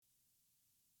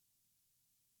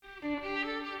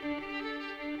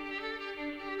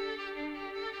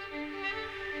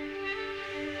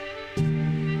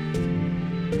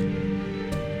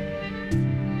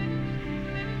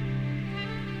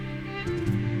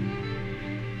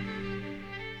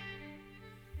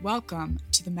Welcome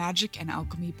to the Magic and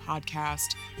Alchemy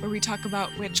podcast, where we talk about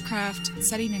witchcraft,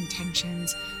 setting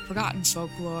intentions, forgotten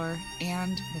folklore,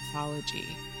 and mythology.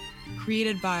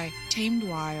 Created by Tamed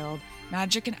Wild,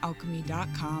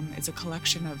 magicandalchemy.com is a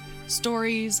collection of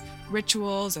stories,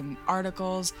 rituals, and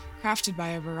articles crafted by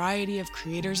a variety of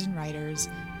creators and writers,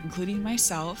 including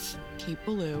myself, Kate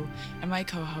Ballou, and my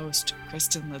co-host,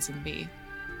 Kristen Lisenby.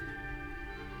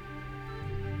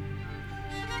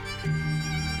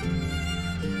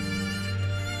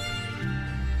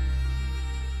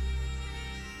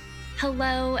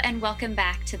 Hello, and welcome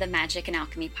back to the Magic and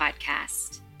Alchemy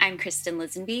podcast. I'm Kristen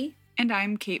Lisenby. And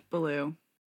I'm Kate Ballou.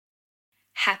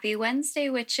 Happy Wednesday,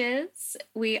 witches!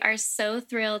 We are so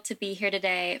thrilled to be here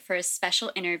today for a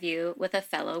special interview with a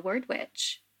fellow word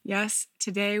witch. Yes,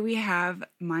 today we have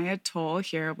Maya Toll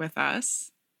here with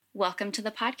us. Welcome to the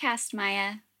podcast,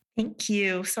 Maya. Thank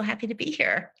you. So happy to be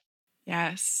here.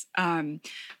 Yes.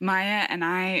 Maya and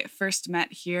I first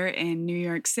met here in New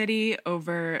York City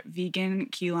over vegan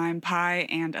key lime pie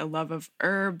and a love of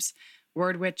herbs,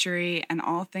 word witchery, and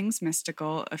all things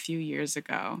mystical a few years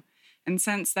ago. And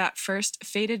since that first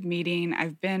fated meeting,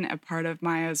 I've been a part of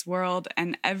Maya's world,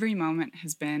 and every moment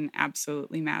has been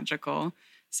absolutely magical.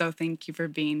 So thank you for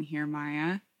being here,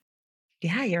 Maya.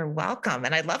 Yeah, you're welcome.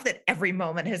 And I love that every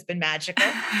moment has been magical.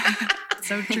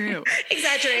 So true.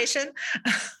 Exaggeration.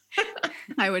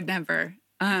 I would never.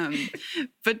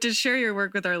 But to share your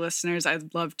work with our listeners,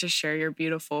 I'd love to share your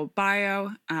beautiful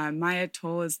bio. Maya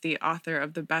Toll is the author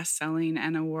of the best-selling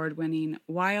and award-winning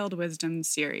Wild Wisdom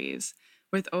series.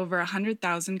 With over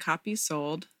 100,000 copies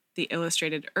sold, the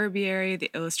Illustrated Herbiary,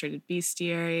 the Illustrated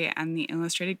Bestiary, and the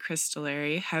Illustrated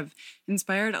Crystallary have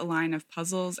inspired a line of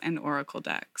puzzles and oracle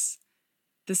decks.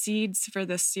 The seeds for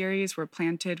this series were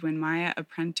planted when Maya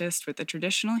apprenticed with a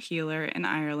traditional healer in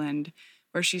Ireland,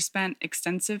 where she spent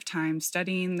extensive time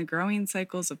studying the growing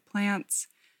cycles of plants,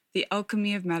 the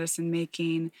alchemy of medicine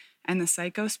making, and the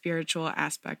psycho-spiritual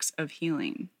aspects of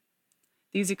healing.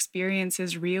 These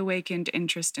experiences reawakened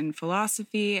interest in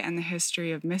philosophy and the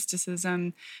history of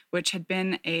mysticism, which had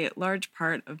been a large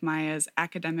part of Maya's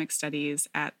academic studies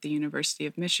at the University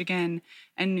of Michigan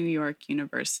and New York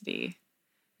University.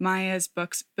 Maya's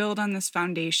books build on this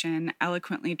foundation,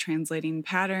 eloquently translating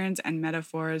patterns and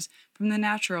metaphors from the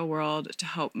natural world to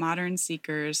help modern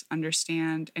seekers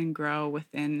understand and grow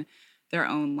within their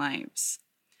own lives.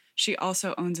 She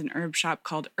also owns an herb shop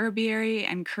called Herbiary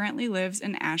and currently lives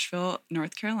in Asheville,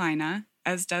 North Carolina,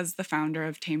 as does the founder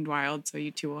of Tamed Wild, so you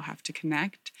two will have to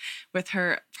connect, with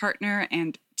her partner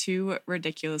and 2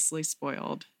 ridiculously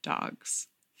spoiled dogs.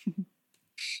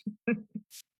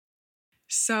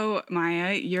 So,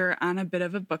 Maya, you're on a bit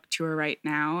of a book tour right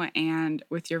now, and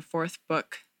with your 4th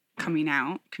book coming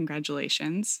out,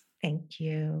 congratulations. Thank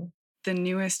you. The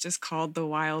newest is called The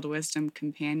Wild Wisdom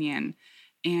Companion,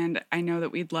 and I know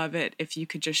that we'd love it if you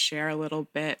could just share a little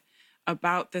bit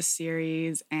about the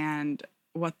series and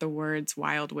what the words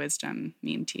wild wisdom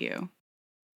mean to you.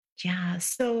 Yeah,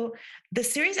 so the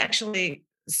series actually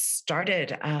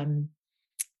started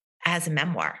as a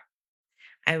memoir.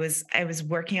 I was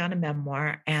working on a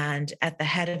memoir, and at the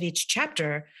head of each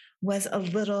chapter was a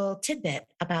little tidbit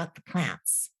about the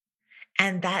plants.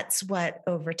 And that's what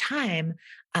over time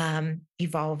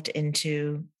evolved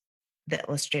into the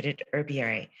Illustrated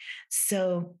Herbiary.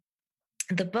 So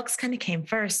the books kind of came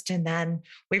first, and then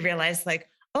we realized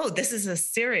oh, this is a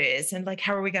series, and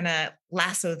how are we going to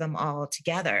lasso them all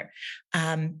together?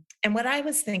 And what I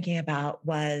was thinking about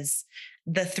was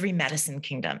the 3 medicine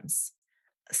kingdoms.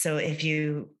 So if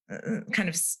you kind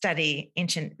of study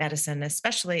ancient medicine,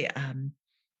 especially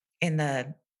in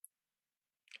the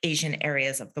Asian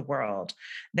areas of the world,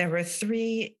 there were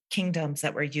 3 kingdoms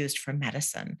that were used for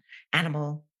medicine: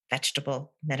 animal,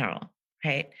 vegetable, mineral,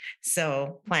 right?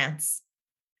 So plants,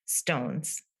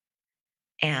 stones,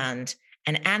 and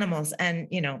animals. And,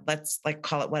 let's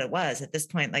call it what it was. At this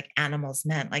point, animals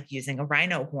meant using a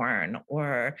rhino horn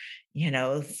or,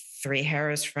 3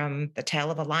 hairs from the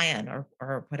tail of a lion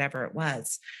or whatever it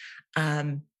was.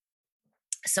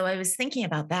 So I was thinking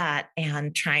about that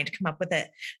and trying to come up with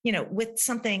with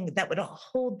something that would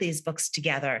hold these books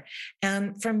together.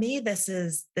 And for me, this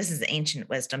is ancient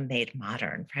wisdom made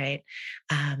modern, right?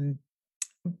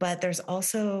 But there's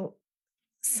also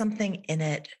something in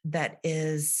it that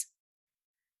is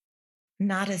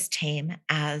not as tame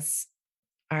as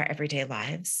our everyday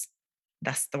lives.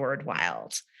 Thus the word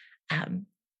wild. And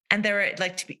there were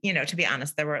to be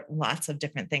honest, there were lots of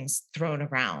different things thrown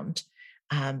around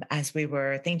as we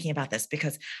were thinking about this,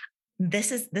 because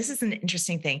this is an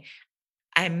interesting thing.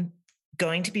 I'm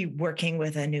going to be working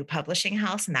with a new publishing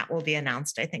house, and that will be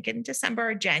announced, I think, in December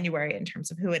or January in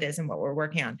terms of who it is and what we're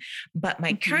working on. But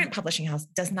my Mhm. current publishing house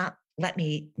does not let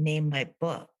me name my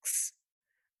books,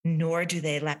 nor do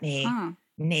they let me Huh.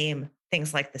 name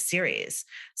things like the series.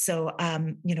 So,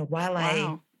 while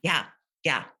Wow. yeah,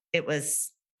 yeah, it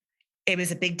was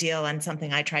a big deal and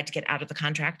something I tried to get out of the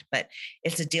contract, but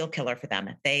it's a deal killer for them.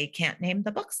 If they can't name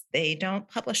the books, they don't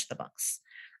publish the books.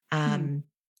 Hmm. Um,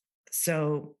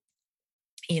 so,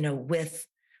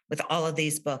 with all of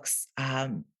these books,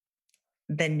 the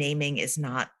naming is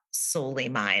not solely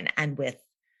mine, and with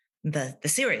the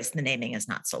series, the naming is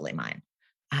not solely mine.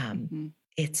 Um, Hmm.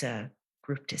 it's a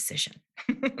group decision.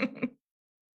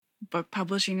 Book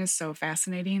publishing is so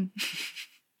fascinating.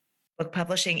 Book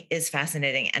publishing is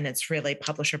fascinating, and it's really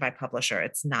publisher by publisher.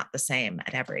 It's not the same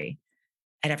at every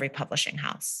publishing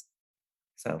house.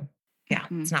 So, yeah,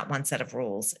 it's Mhm. not one set of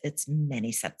rules, it's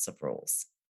many sets of rules.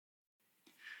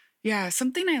 Yeah,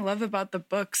 something I love about the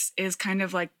books is kind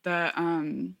of like the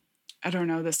I don't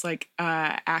know, this like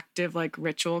active like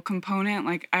ritual component.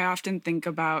 Like I often think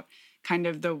about kind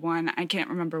of the one, I can't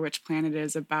remember which planet it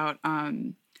is, about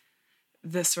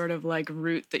this sort of like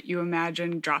root that you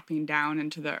imagine dropping down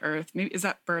into the earth. Maybe is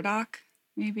that burdock?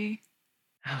 Maybe.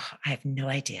 Oh, I have no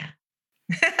idea.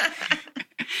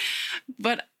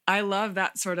 But I love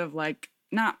that sort of like,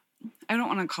 not, I don't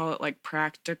want to call it like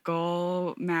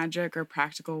practical magic or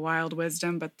practical wild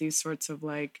wisdom, but these sorts of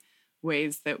like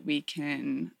ways that we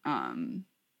can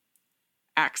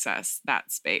access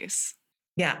that space.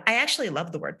 Yeah, I actually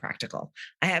love the word practical.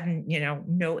 I have,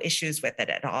 no issues with it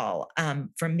at all.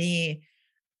 For me,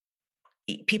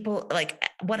 people like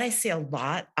what I see a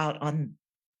lot out on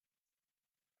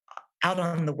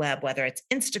the web, whether it's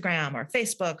Instagram or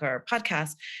Facebook or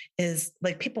podcasts, is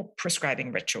like people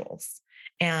prescribing rituals.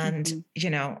 And,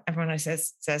 Hmm. everyone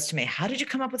always says to me, how did you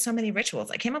come up with so many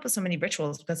rituals? I came up with so many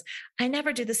rituals because I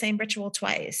never do the same ritual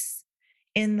twice.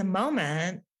 In the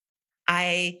moment,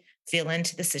 I feel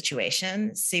into the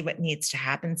situation, see what needs to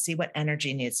happen, see what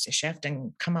energy needs to shift,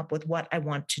 and come up with what I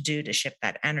want to do to shift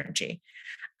that energy.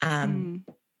 Um,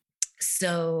 Mm.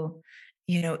 so,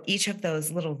 each of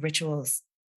those little rituals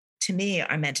to me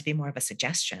are meant to be more of a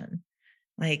suggestion.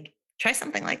 Like, try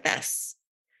something like this,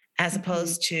 as Hmm.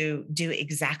 opposed to do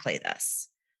exactly this.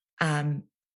 Um,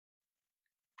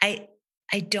 I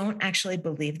I don't actually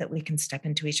believe that we can step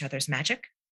into each other's magic.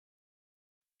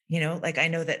 Like I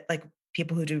know that like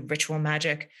people who do ritual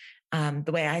magic,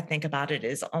 the way I think about it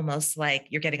is almost like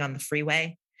you're getting on the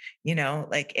freeway.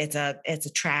 Like it's a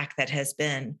track that has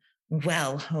been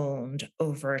well honed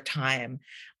over time.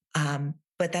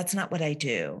 But that's not what I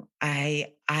do.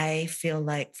 I feel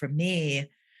like for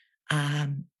me,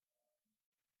 um,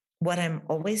 what I'm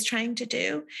always trying to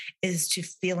do is to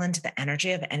feel into the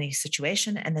energy of any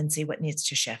situation and then see what needs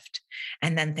to shift.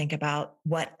 And then think about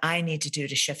what I need to do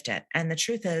to shift it. And the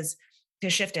truth is, to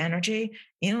shift energy,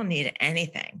 you don't need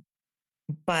anything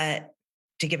but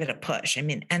to give it a push. I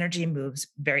mean, energy moves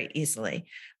very easily,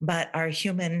 but our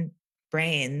human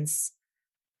brains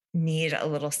need a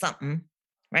little something,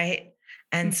 right?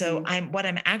 And so Hmm. what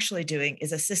I'm actually doing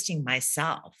is assisting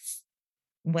myself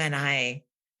when I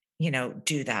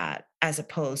do that, as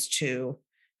opposed to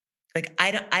like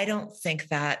I don't think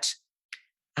that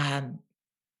um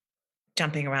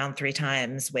jumping around 3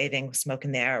 times, waving smoke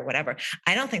in the air or whatever,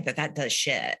 I don't think that that does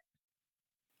shit.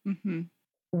 Hmm.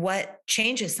 What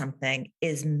changes something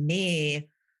is me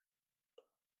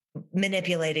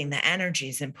manipulating the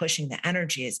energies and pushing the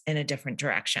energies in a different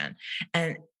direction.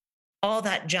 And all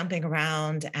that jumping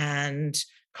around and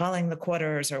calling the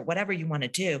quarters or whatever you want to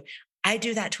do, I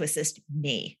do that to assist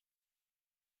me.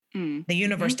 The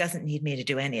universe Hmm. doesn't need me to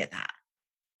do any of that.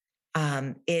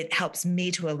 It helps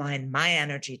me to align my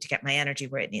energy to get my energy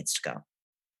where it needs to go,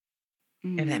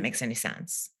 if that Mm. makes any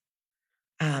sense.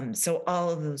 So all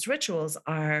of those rituals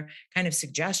are kind of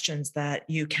suggestions that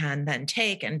you can then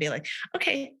take and be like,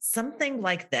 okay, something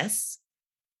like this.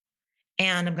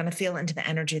 And I'm going to feel into the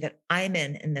energy that I'm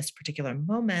in this particular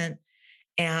moment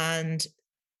and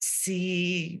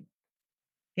see,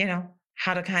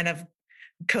 how to kind of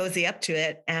cozy up to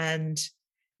it and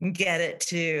get it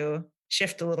to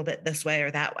shift a little bit this way or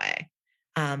that way,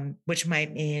 which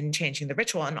might mean changing the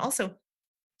ritual. And also,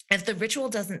 if the ritual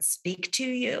doesn't speak to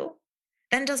you,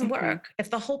 then it doesn't Hmm. work. If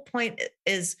the whole point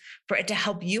is for it to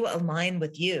help you align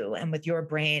with you and with your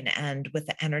brain and with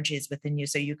the energies within you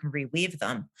so you can reweave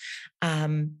them,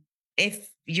 um, if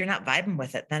you're not vibing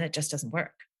with it, then it just doesn't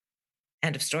work.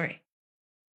 End of story.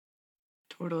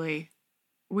 Totally.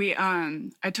 We I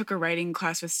took a writing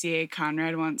class with CA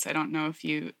Conrad once. I don't know if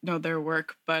you know their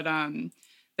work, but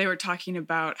they were talking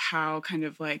about how kind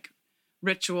of like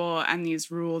ritual and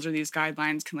these rules or these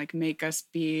guidelines can like make us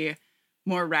be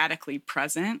more radically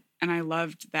present. And I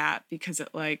loved that because it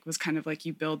like was kind of like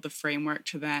you build the framework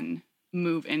to then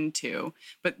move into,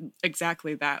 but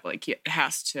exactly that, like it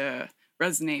has to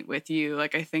resonate with you.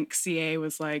 Like I think CA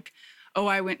was like, oh,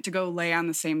 I went to go lay on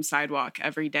the same sidewalk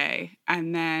every day.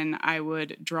 And then I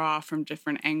would draw from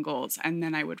different angles and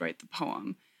then I would write the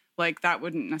poem. Like that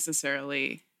wouldn't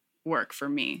necessarily work for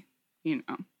me, you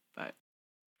know, but.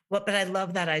 Well, but I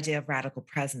love that idea of radical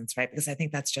presence, right? Because I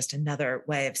think that's just another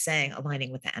way of saying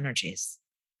aligning with the energies.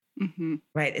 Mm-hmm.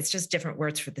 Right. It's just different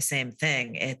words for the same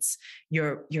thing. It's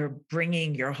you're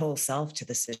bringing your whole self to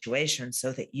the situation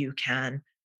so that you can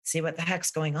see what the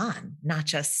heck's going on, not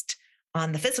just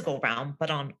on the physical realm,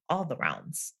 but on all the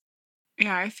realms.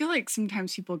 Yeah, I feel like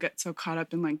sometimes people get so caught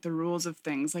up in like the rules of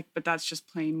things, like, but that's just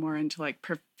playing more into like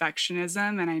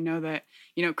perfectionism. And I know that,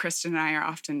 you know, Kristen and I are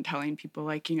often telling people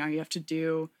like, you know, you have to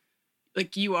do,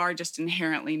 like, you are just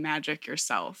inherently magic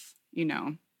yourself, you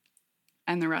know,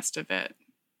 and the rest of it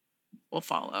will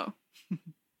follow.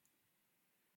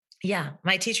 Yeah.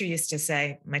 My teacher used to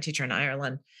say, my teacher in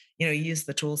Ireland, you know, use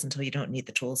the tools until you don't need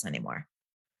the tools anymore.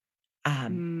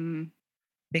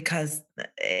 Because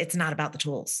it's not about the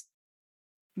tools.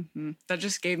 Mm-hmm. That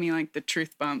just gave me like the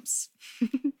truth bumps.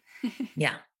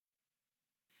 Yeah.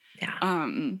 Yeah.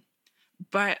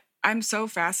 But I'm so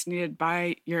fascinated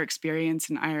by your experience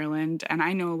in Ireland, and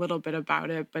I know a little bit about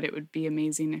it, but it would be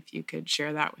amazing if you could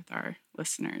share that with our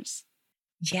listeners.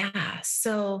 Yeah.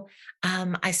 So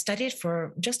I studied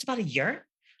for just about a year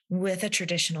with a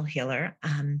traditional healer.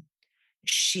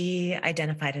 She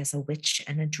identified as a witch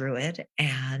and a druid,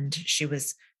 and she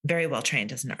was very well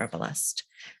trained as an herbalist.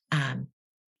 Um,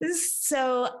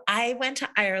 so I went to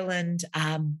Ireland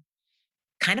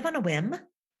kind of on a whim.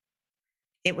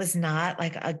 It was not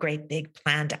like a great big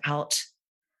planned out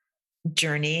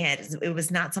journey. It was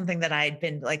not something that I'd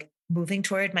been like moving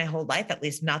toward my whole life, at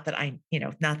least not that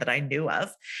not that I knew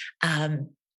of.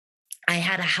 I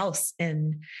had a house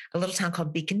in a little town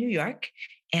called Beacon, New York.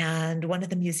 And one of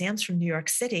the museums from New York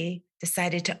City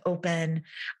decided to open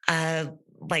a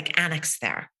like annex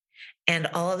there. And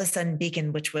all of a sudden,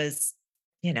 Beacon, which was,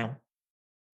 you know,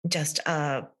 just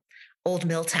a old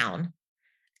mill town,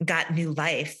 got new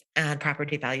life and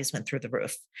property values went through the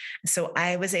roof. So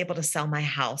I was able to sell my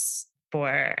house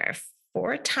for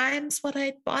 4 times what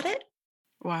I bought it.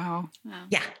 Wow.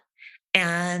 Yeah.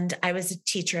 And I was a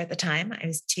teacher at the time. I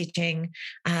was teaching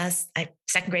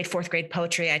second grade, fourth grade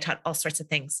poetry. I taught all sorts of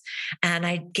things. And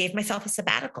I gave myself a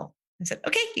sabbatical. I said,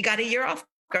 okay, you got a year off,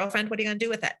 girlfriend. What are you going to do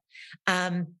with it?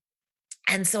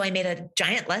 And so I made a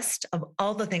giant list of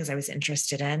all the things I was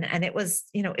interested in. And it was,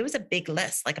 it was a big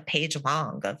list, like a page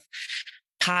long, of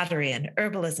pottery and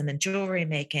herbalism and jewelry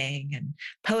making and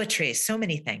poetry, so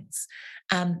many things.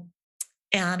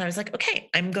 And I was like, okay,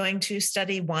 I'm going to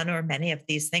study one or many of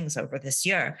these things over this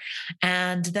year.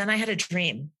 And then I had a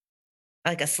dream,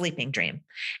 like a sleeping dream.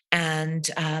 And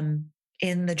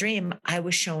in the dream, I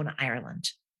was shown Ireland.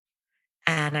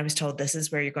 And I was told, this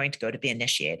is where you're going to go to be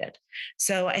initiated.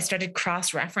 So I started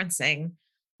cross-referencing,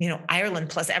 Ireland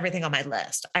plus everything on my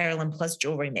list, Ireland plus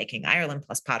jewelry making, Ireland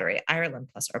plus pottery, Ireland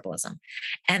plus herbalism.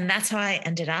 And that's how I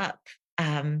ended up,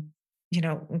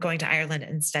 going to Ireland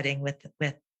and studying with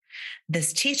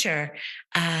this teacher.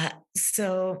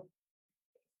 So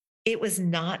it was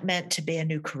not meant to be a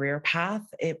new career path.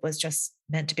 It was just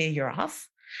meant to be a year off.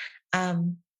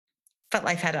 But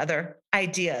life had other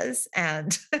ideas,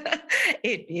 and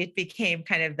it became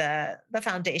kind of the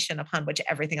foundation upon which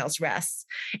everything else rests.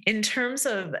 In terms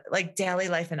of like daily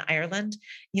life in Ireland,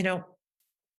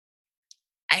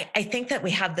 I think that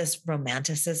we have this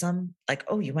romanticism, like,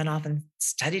 oh, you went off and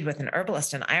studied with an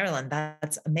herbalist in Ireland.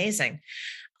 That's amazing.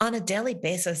 On a daily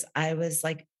basis, I was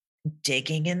like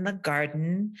digging in the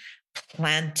garden,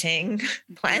 planting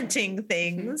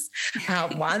things,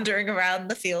 wandering around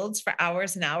the fields for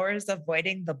hours and hours,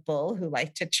 avoiding the bull who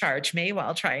liked to charge me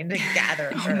while trying to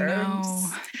gather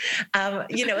herbs. No.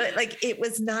 It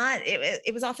was not,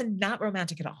 it was often not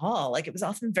romantic at all. Like it was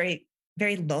often very,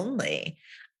 very lonely.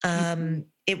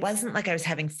 It wasn't like I was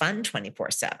having fun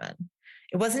 24/7.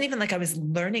 It wasn't even like I was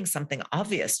learning something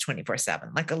obvious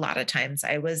 24/7. Like a lot of times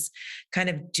I was kind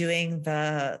of doing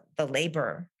the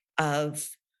labor of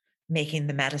making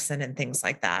the medicine and things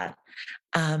like that.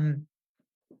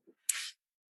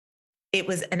 It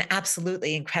was an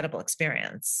absolutely incredible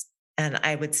experience. And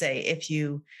I would say if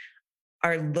you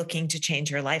are looking to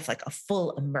change your life, like a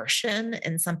full immersion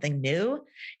in something new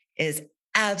is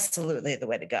absolutely the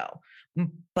way to go.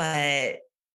 But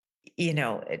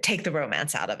take the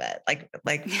romance out of it.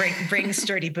 Like bring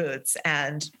sturdy boots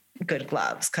and good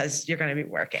gloves because you're going to be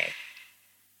working.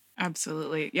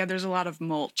 Absolutely. Yeah, there's a lot of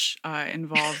mulch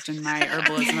involved in my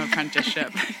herbalism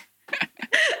apprenticeship.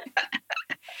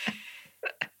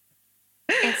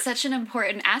 It's such an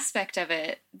important aspect of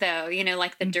it, though,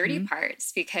 like the dirty Mm-hmm.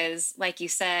 parts, because, like you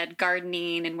said,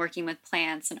 gardening and working with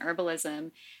plants and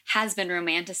herbalism has been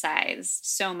romanticized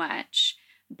so much,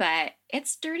 but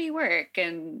it's dirty work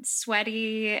and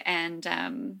sweaty. And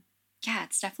yeah,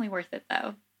 it's definitely worth it,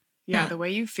 though. Yeah, the way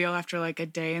you feel after like a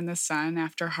day in the sun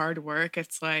after hard work,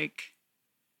 it's like,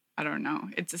 I don't know,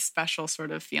 it's a special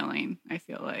sort of feeling, I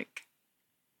feel like.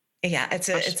 Yeah, it's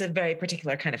a very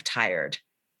particular kind of tired.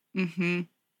 Mm-hmm.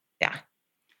 Yeah.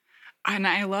 And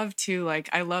I love too, like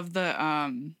I love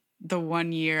the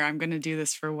 1 year, I'm gonna do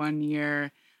this for 1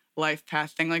 year life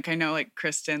path thing. Like I know like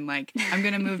Kristen, like I'm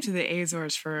gonna move to the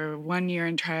Azores for 1 year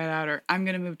and try it out, or I'm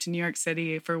gonna move to New York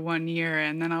City for 1 year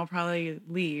and then I'll probably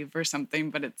leave or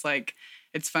something. But it's like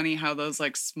it's funny how those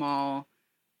like small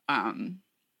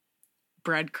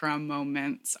breadcrumb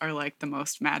moments are like the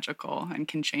most magical and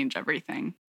can change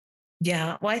everything.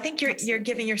 Yeah. Well, I think you're Absolutely.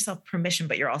 giving yourself permission,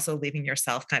 but you're also leaving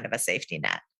yourself kind of a safety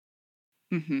net,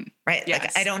 Mm-hmm. right? Yes.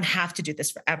 Like I don't have to do this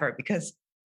forever, because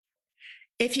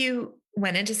if you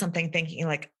went into something thinking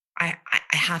like, I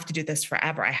have to do this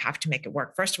forever, I have to make it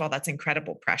work. First of all, that's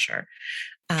incredible pressure.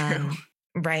 True.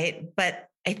 Right. But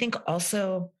I think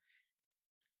also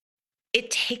it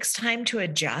takes time to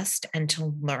adjust and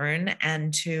to learn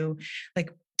and to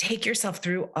like take yourself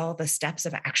through all the steps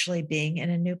of actually being in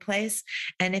a new place.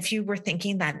 And if you were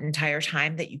thinking that entire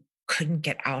time that you couldn't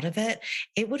get out of it,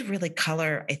 it would really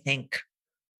color, I think,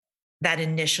 that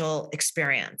initial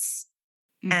experience.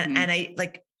 Mm-hmm. And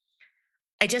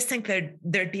I just think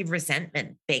there'd be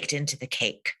resentment baked into the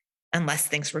cake unless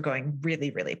things were going really,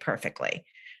 really perfectly.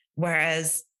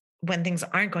 Whereas when things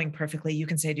aren't going perfectly, you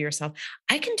can say to yourself,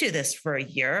 I can do this for a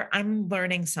year. I'm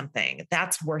learning something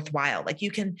that's worthwhile. Like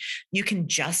you can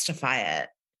justify it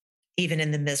even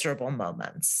in the miserable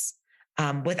moments,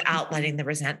 without letting the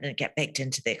resentment get baked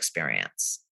into the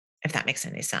experience, if that makes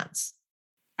any sense.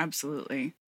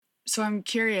 Absolutely. So I'm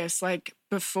curious, like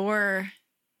before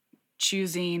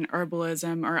choosing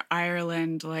herbalism or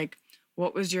Ireland, like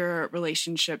what was your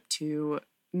relationship to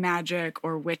magic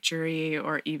or witchery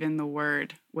or even the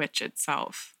word witch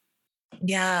itself?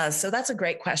 Yeah, so that's a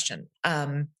great question.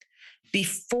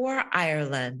 Before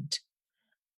Ireland,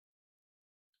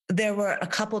 there were a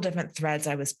couple different threads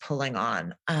I was pulling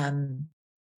on.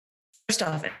 First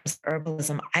off, it was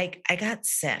herbalism. I got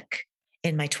sick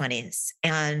in my 20s,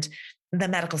 and the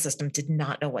medical system did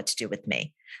not know what to do with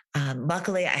me.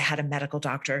 Luckily, I had a medical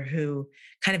doctor who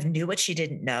kind of knew what she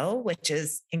didn't know, which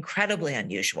is incredibly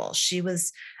unusual. She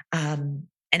was an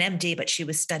MD, but she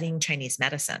was studying Chinese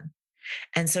medicine.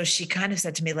 And so she kind of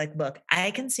said to me, like, look,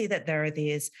 I can see that there are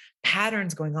these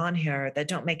patterns going on here that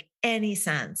don't make any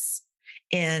sense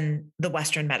in the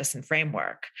Western medicine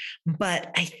framework.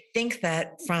 But I think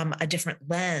that from a different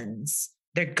lens,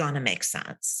 they're going to make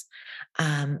sense.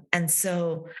 And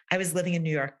so I was living in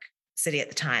New York City at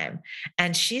the time,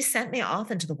 and she sent me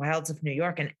off into the wilds of New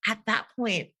York. And at that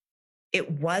point, it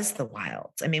was the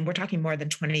wilds. I mean, we're talking more than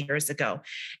 20 years ago.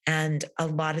 And a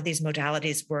lot of these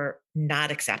modalities were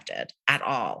not accepted at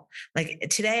all. Like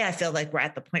today, I feel like we're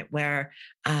at the point where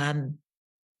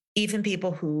even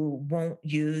people who won't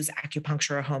use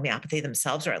acupuncture or homeopathy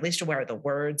themselves, or at least aware of the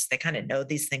words, they kind of know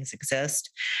these things exist.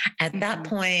 At that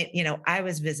point, I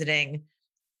was visiting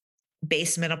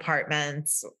basement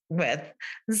apartments with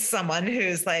someone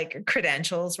whose like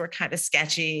credentials were kind of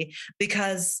sketchy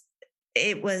because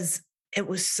it was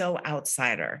so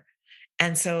outsider.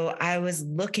 And so I was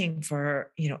looking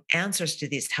for, answers to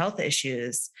these health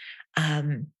issues,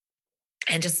 and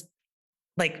just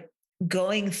like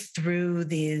going through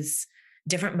these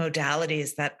different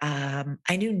modalities that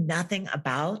I knew nothing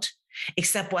about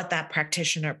except what that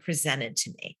practitioner presented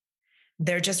to me.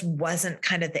 There just wasn't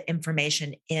kind of the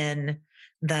information in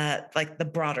the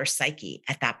broader psyche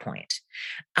at that point.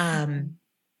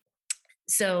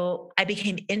 So I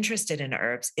became interested in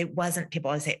herbs. It wasn't people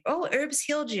always say, oh, herbs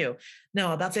healed you.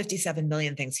 No, about 57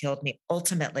 million things healed me.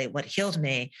 Ultimately, what healed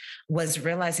me was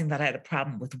realizing that I had a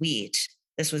problem with wheat.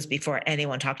 This was before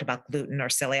anyone talked about gluten or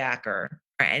celiac or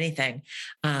anything,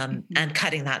 and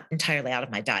cutting that entirely out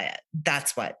of my diet.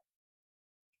 That's what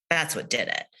did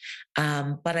it.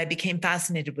 But I became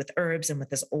fascinated with herbs and with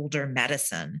this older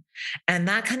medicine. And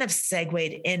that kind of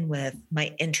segued in with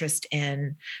my interest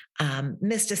in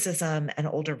mysticism and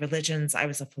older religions. I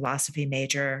was a philosophy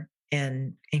major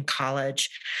in college.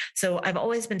 So I've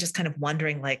always been just kind of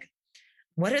wondering, like,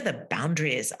 what are the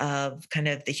boundaries of kind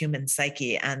of the human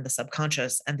psyche and the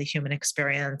subconscious and the human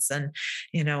experience? And,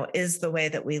 is the way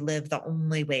that we live the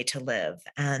only way to live?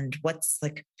 And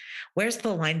where's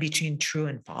the line between true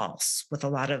and false with a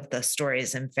lot of the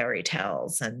stories and fairy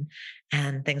tales and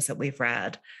things that we've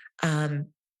read?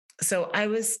 So I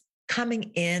was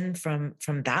coming in from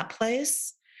that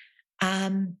place.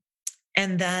 And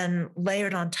then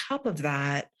layered on top of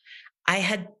that, I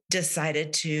had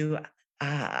decided to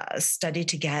study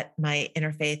to get my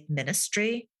interfaith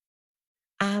ministry.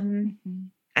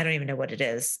 Mhm. I don't even know what it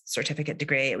is, certificate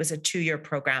degree. It was a 2-year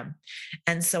program.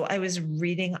 And so I was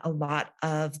reading a lot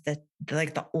of the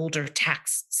older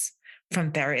texts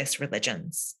from various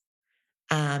religions.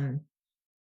 Um,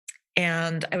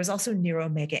 and I was also near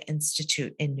Omega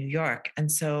Institute in New York. And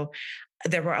so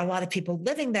there were a lot of people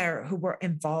living there who were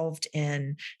involved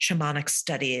in shamanic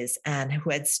studies and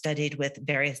who had studied with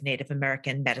various Native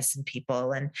American medicine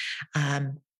people. And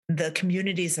the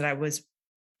communities that I was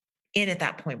in at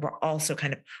that point were also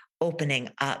kind of opening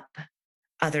up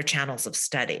other channels of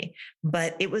study.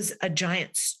 But it was a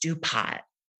giant stew pot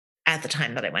at the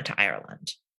time that I went to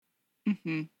Ireland.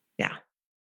 Mhm. Yeah.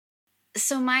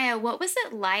 So Maya, what was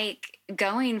it like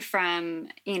going from,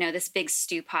 this big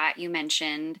stew pot you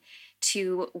mentioned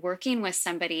to working with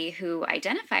somebody who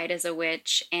identified as a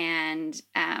witch and,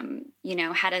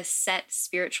 had a set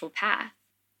spiritual path?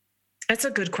 That's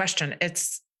a good question.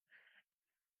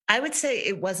 I would say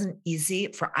it wasn't easy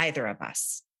for either of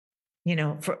us.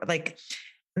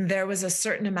 There was a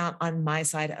certain amount on my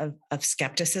side of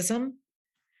skepticism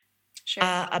Sure.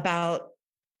 about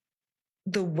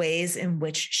the ways in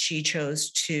which she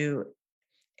chose to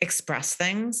express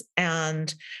things.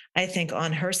 And I think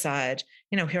on her side,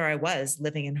 here I was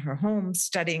living in her home,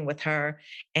 studying with her.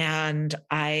 And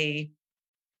I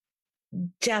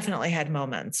definitely had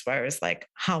moments where I was like,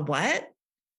 huh, what?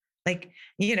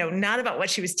 Not about what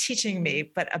she was teaching me,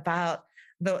 but about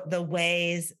the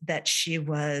ways that she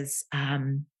was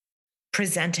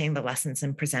presenting the lessons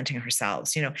and presenting herself.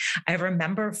 I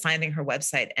remember finding her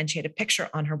website, and she had a picture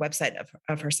on her website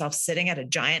of herself sitting at a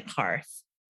giant hearth.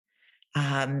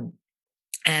 And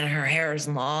her hair is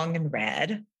long and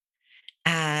red.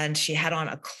 And she had on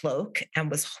a cloak and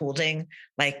was holding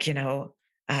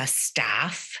a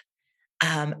staff.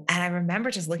 And I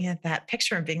remember just looking at that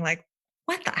picture and being like,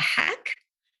 what the heck?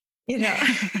 You know,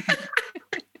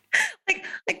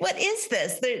 what is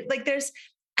this?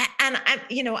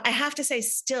 I have to say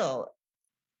still,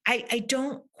 I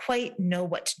don't quite know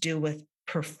what to do with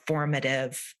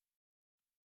performative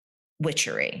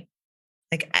witchery.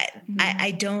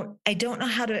 I don't know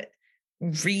how to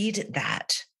read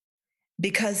that,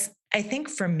 because I think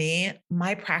for me,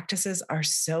 my practices are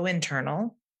so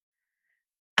internal.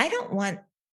 I don't want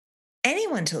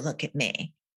anyone to look at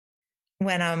me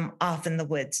when I'm off in the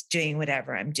woods doing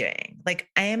whatever I'm doing.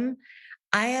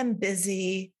 I am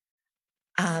busy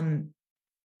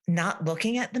not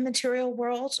looking at the material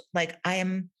world. I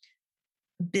am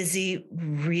busy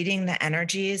reading the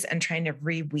energies and trying to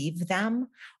reweave them,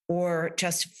 or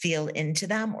just feel into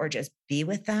them, or just be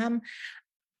with them.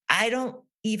 I don't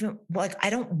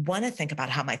want to think about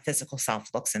how my physical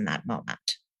self looks in that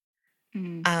moment.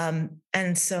 Mm.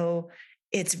 And so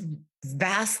it's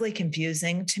vastly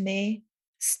confusing to me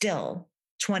still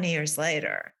 20 years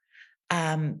later,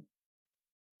 to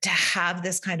have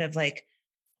this kind of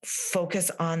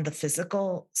focus on the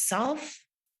physical self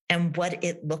and what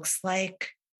it looks like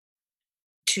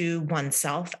to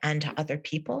oneself and to other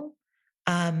people.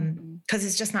 Because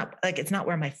it's just not it's not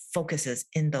where my focus is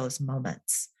in those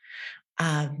moments.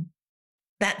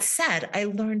 That said, I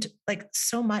learned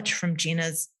so much from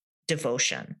Gina's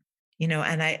devotion,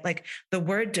 and I the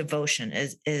word devotion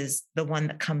is the one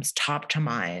that comes top to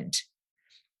mind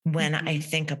when I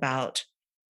think about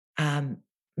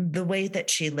the way that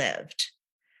she lived,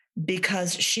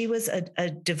 because she was a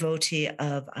devotee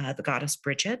of the goddess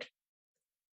Bridget.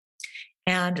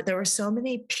 And there were so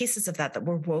many pieces of that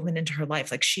were woven into her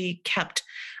life. She kept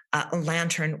a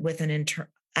lantern with an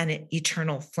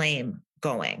eternal flame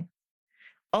going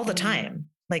all the time.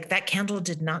 That candle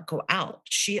did not go out.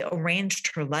 She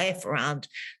arranged her life around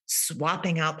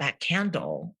swapping out that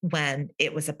candle when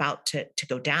it was about to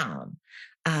go down.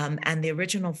 And the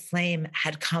original flame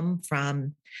had come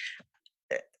from,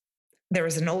 there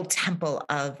was an old temple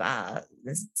of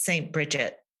St.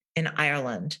 Bridget in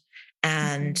Ireland.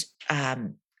 And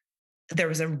there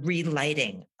was a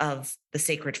relighting of the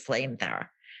sacred flame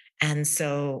there. And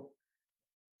so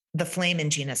the flame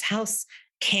in Gina's house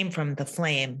came from the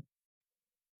flame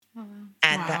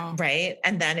at that, right?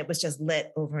 And then it was just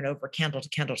lit over and over, candle to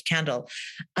candle to candle.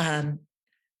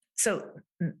 So,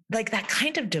 like that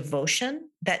kind of devotion,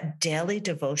 that daily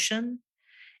devotion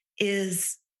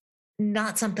is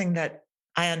not something that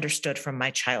I understood from my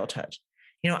childhood.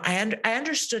 I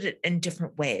understood it in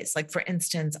different ways. Like, for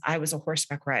instance, I was a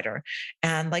horseback rider,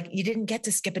 and like you didn't get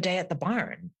to skip a day at the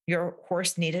barn. Your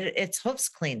horse needed its hoofs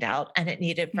cleaned out and it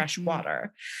needed fresh Mhm.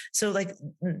 water. So, like,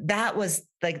 that was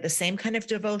like the same kind of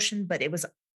devotion, but it was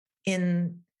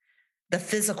in the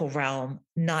physical realm,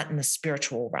 not in the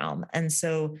spiritual realm. And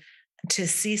so, to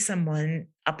see someone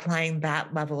applying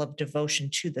that level of devotion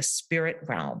to the spirit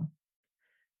realm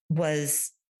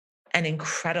was an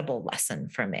incredible lesson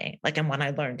for me. Like, and one I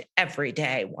learned every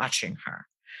day watching her.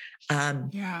 Um,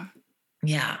 Yeah.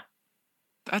 yeah,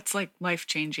 That's like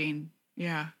life-changing.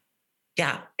 Yeah.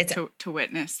 yeah, it's To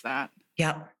witness that.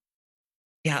 yeah,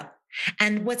 yeah.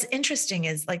 And what's interesting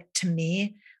is, like, to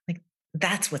me, like,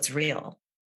 that's what's real.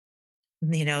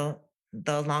 You know,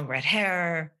 the long red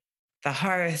hair, the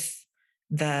hearth,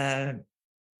 the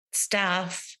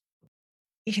staff.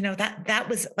 That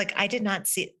was like, I did not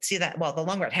see that. Well, the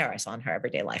long red hair I saw in her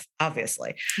everyday life,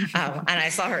 obviously, and I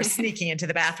saw her sneaking into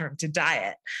the bathroom to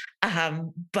dye it.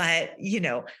 But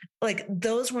like,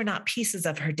 those were not pieces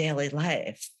of her daily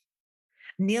life.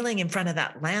 Kneeling in front of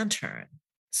that lantern,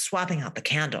 swapping out the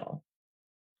candle,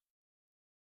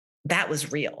 that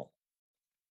was real.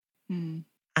 Mm.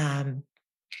 Um,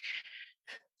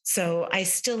 so I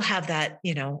still have that,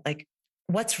 like,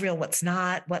 what's real, what's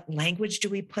not, what language do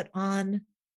we put on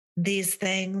these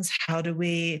things? How do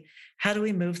we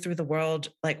move through the world,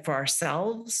 like, for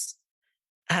ourselves?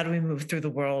 How do we move through the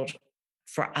world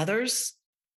for others?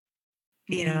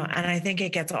 Mm. And I think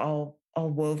it gets all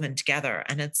woven together.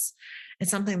 And it's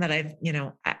something that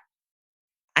I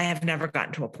have never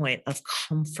gotten to a point of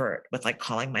comfort with, like,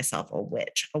 calling myself a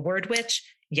witch. A word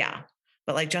witch, yeah.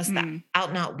 But like, just that Mm. out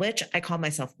and out witch, I call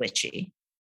myself witchy,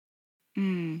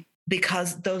 Mm.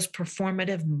 because those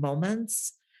performative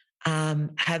moments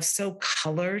have so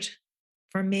colored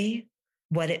for me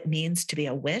what it means to be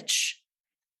a witch.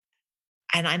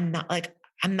 And I'm not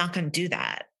going to do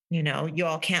that. You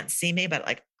all can't see me, but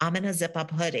like, I'm in a zip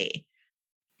up hoodie.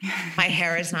 My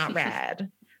hair is not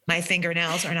red. My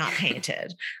fingernails are not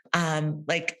painted.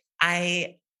 Like,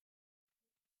 I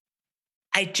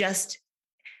just,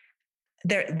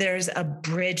 there's a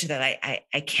bridge that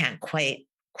I can't quite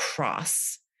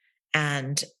cross.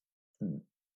 And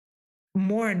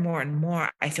more and more and more,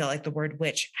 I feel like the word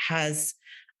witch has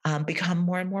become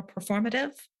more and more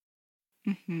performative,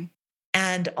 Mhm.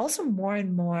 and also more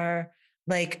and more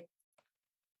like,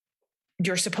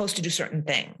 you're supposed to do certain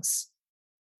things.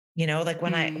 Like,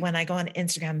 when I Mm. when I go on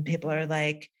Instagram, people are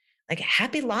like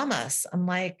happy llamas. I'm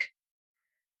like,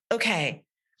 okay,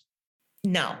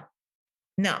 no,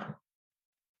 no,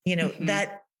 Mhm.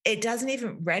 that it doesn't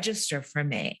even register for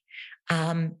me.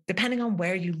 Depending on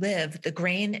where you live, the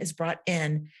grain is brought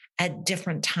in at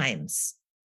different times.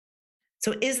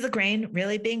 So, is the grain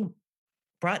really being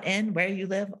brought in where you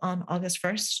live on August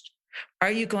 1st?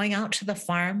 Are you going out to the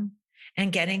farm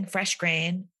and getting fresh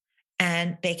grain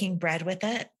and baking bread with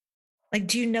it? Like,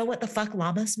 do you know what the fuck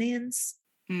llamas means?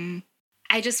 Mm.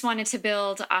 I just wanted to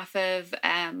build off of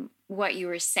what you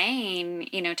were saying,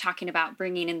 talking about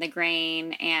bringing in the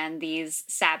grain and these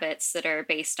Sabbats that are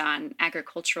based on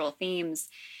agricultural themes.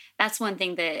 That's one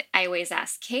thing that I always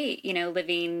ask Kate,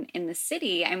 living in the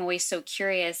city, I'm always so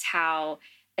curious how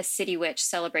a city witch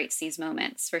celebrates these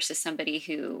moments versus somebody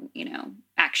who,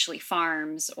 actually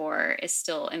farms or is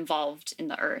still involved in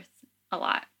the earth a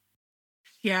lot.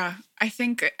 Yeah, I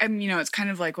think, it's kind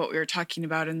of like what we were talking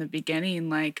about in the beginning,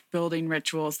 like building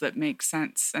rituals that make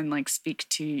sense and like speak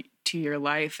to your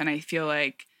life. And I feel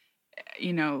like,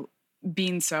 you know,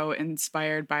 being so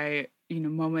inspired by,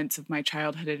 moments of my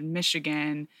childhood in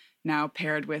Michigan, now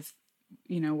paired with,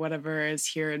 whatever is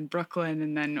here in Brooklyn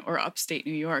and then or upstate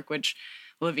New York, which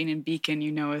living in Beacon,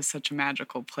 is such a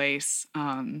magical place.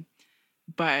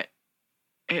 But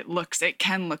it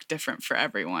can look different for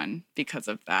everyone because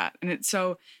of that. And it's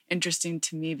so interesting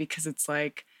to me because it's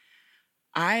like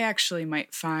I actually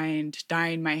might find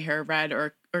dyeing my hair red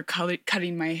or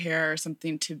cutting my hair or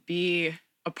something to be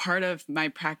a part of my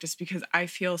practice because I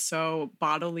feel so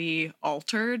bodily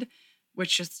altered,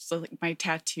 which is like my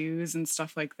tattoos and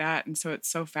stuff like that. And so it's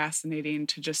so fascinating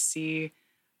to just see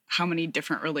how many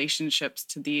different relationships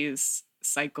to these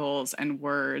cycles and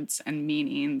words and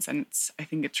meanings. And I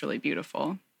think it's really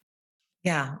beautiful.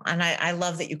 Yeah. And I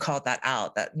love that you called that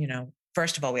out, that,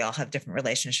 first of all, we all have different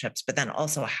relationships, but then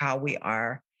also how we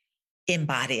are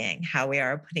embodying, how we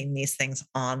are putting these things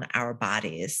on our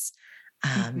bodies.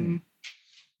 Mm-hmm. Um,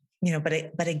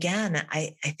 but again,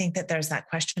 I think that there's that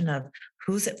question of,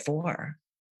 who's it for?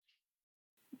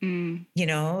 Mm. You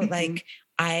know, Mhm. like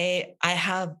I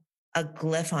have a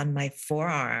glyph on my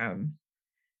forearm.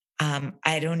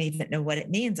 I don't even know what it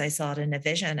means. I saw it in a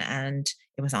vision and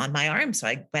it was on my arm. So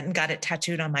I went and got it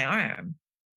tattooed on my arm.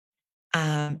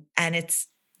 And it's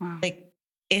Wow. like,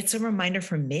 it's a reminder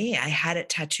for me. I had it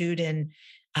tattooed in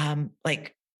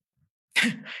like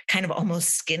kind of almost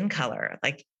skin color.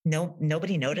 Like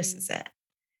nobody notices Mm. it.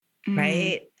 Mm.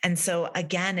 Right. And so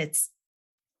again,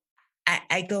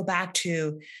 I go back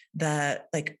to the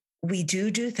like, we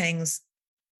do things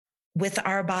with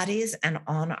our bodies and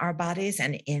on our bodies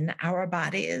and in our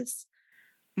bodies,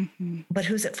 Mhm. but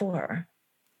who's it for?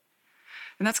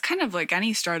 And that's kind of like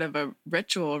any start of a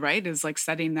ritual, right? Is like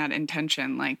setting that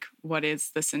intention, like what is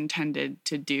this intended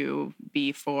to do,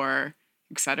 be for,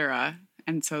 etc.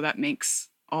 And so that makes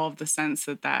all of the sense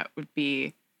that that would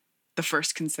be the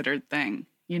first considered thing,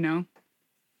 you know,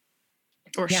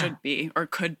 or Yeah. should be, or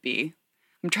could be.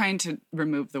 I'm trying to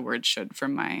remove the word should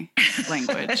from my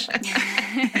language.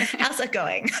 How's that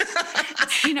going?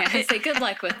 You know, I say good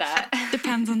luck with that.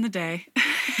 depends on the day.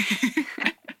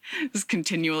 Just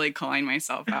continually calling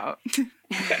myself out.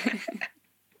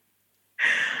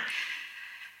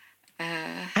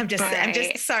 I'm just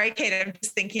Right. sorry, Kate. I'm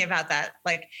just thinking about that.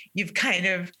 Like you've kind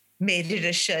of made it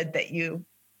a should that you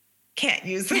can't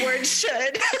use the word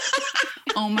should.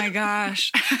 Oh my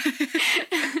gosh.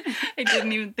 I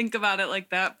didn't even think about it like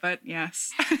that, but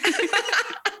yes.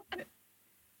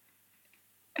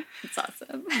 It's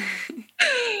awesome.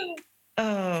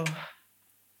 Oh.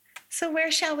 So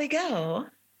where shall we go?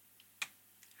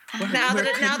 Where Now could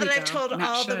that we I've go? told Not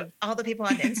all should. the people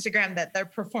on Instagram that their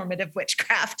performative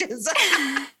witchcraft is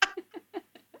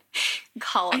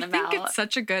Calling I them think out. it's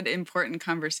such a good, important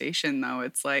conversation, though.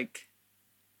 It's like,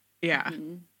 yeah,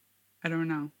 Mhm. I don't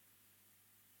know.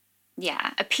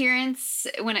 Yeah, appearance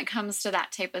when it comes to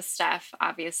that type of stuff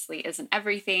obviously isn't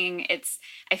everything. It's,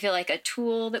 I feel like, a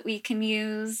tool that we can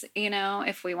use, you know,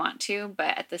 if we want to,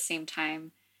 but at the same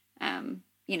time,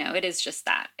 you know, it is just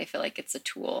that. I feel like it's a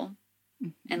tool.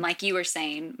 And like you were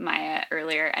saying, Maya,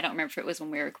 earlier, I don't remember if it was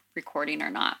when we were recording or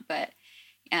not, but,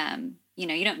 you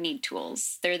know, you don't need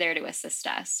tools. They're there to assist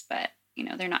us, but, you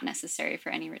know, they're not necessary for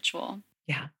any ritual.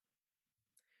 Yeah.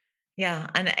 Yeah.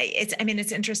 And I mean,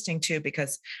 it's interesting too,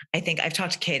 because I think I've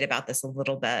talked to Kate about this a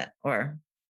little bit or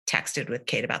texted with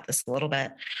Kate about this a little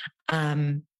bit.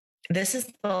 Um, this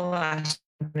is the last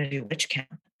I'm going to do witch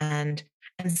camp. And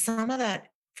some of that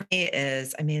for me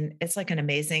is, I mean, it's like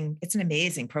it's an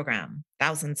amazing program.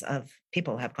 Thousands of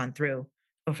people have gone through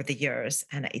over the years.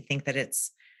 And I think that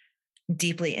it's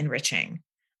deeply enriching.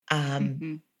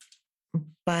 Um, Mm-hmm.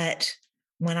 but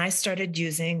when I started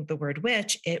using the word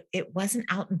witch, it wasn't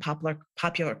out in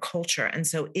popular culture, and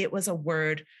so it was a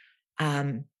word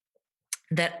um,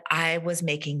 that I was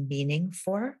making meaning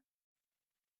for,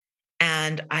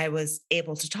 and I was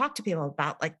able to talk to people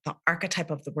about like the archetype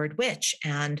of the word witch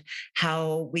and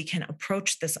how we can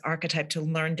approach this archetype to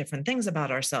learn different things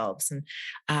about ourselves.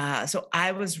 And so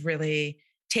I was really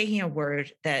taking a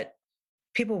word that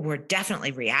people were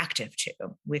definitely reactive to.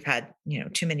 We've had,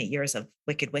 too many years of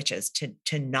wicked witches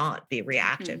to not be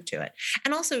reactive Mhm. to it.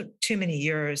 And also too many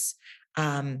years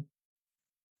um,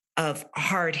 of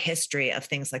hard history of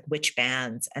things like witch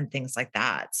bans and things like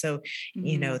that. So,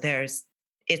 Mm-hmm.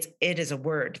 it is a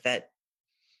word that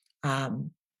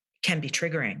um, can be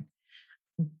triggering,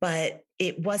 but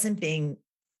it wasn't being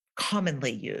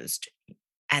commonly used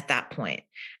at that point.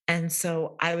 And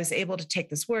so I was able to take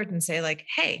this word and say, like,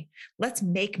 hey, let's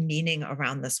make meaning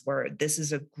around this word. This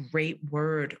is a great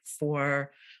word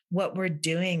for what we're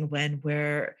doing when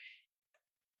we're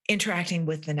interacting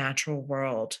with the natural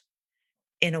world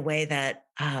in a way that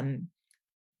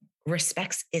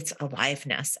respects its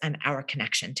aliveness and our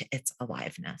connection to its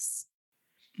aliveness.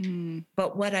 Mm.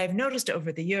 But what I've noticed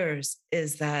over the years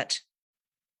is that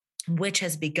which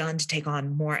has begun to take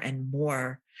on more and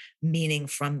more meaning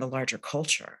from the larger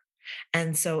culture.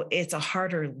 And so it's a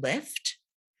harder lift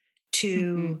Mm-hmm.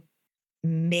 to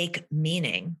make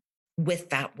meaning with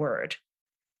that word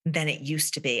than it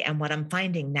used to be. And what I'm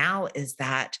finding now is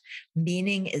that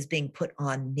meaning is being put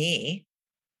on me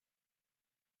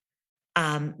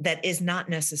that is not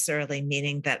necessarily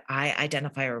meaning that I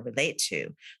identify or relate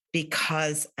to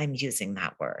because I'm using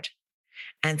that word.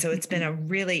 And so it's been Mm-hmm. a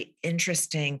really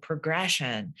interesting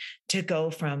progression to go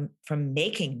from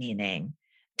making meaning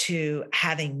to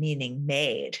having meaning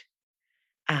made,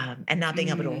 and not being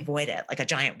able to Mm. avoid it, like a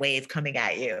giant wave coming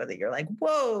at you that you're like,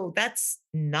 whoa, that's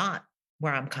not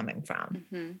where I'm coming from.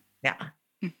 Mhm. Yeah.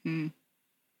 Mm-hmm.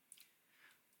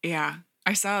 Yeah.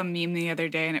 I saw a meme the other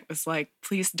day and it was like,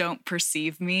 please don't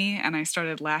perceive me. And I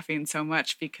started laughing so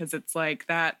much because it's like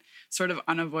that sort of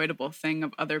unavoidable thing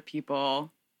of other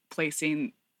people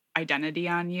placing identity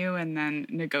on you and then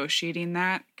negotiating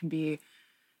that can be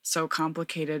so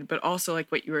complicated. But also,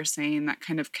 like what you were saying, that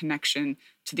kind of connection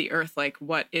to the earth, like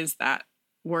what is that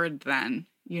word then,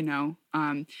 you know?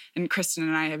 And Kristen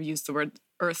and I have used the word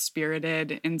earth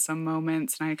spirited in some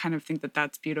moments, and I kind of think that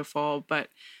that's beautiful. But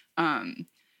I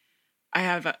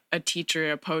have a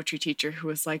teacher, a poetry teacher, who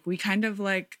was like, we kind of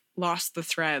like lost the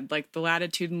thread, like the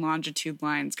latitude and longitude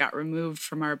lines got removed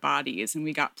from our bodies and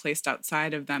we got placed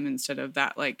outside of them instead of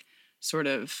that like sort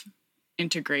of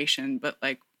integration. But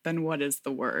like, then what is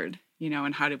the word, you know,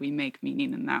 and how do we make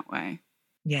meaning in that way?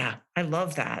 Yeah, I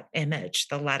love that image,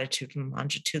 the latitude and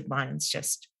longitude lines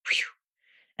just, whew.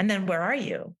 And then where are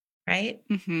you? Right?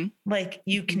 Mm-hmm. Like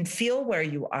you Mm-hmm. can feel where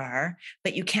you are,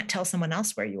 but you can't tell someone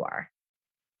else where you are.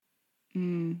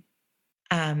 Mm.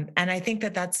 And I think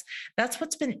that that's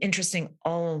what's been interesting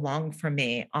all along for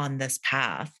me on this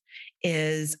path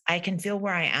is I can feel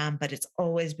where I am, but it's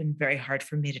always been very hard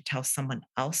for me to tell someone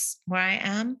else where I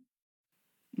am.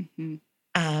 Mm-hmm.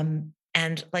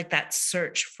 And like that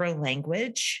search for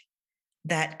language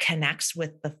that connects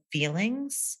with the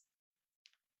feelings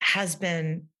has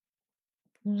been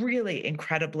really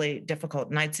incredibly difficult.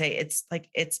 And I'd say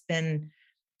it's been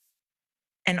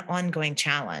an ongoing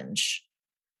challenge.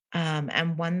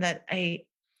 And one that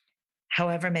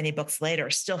however many books later,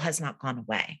 still has not gone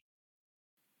away.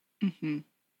 Mm-hmm.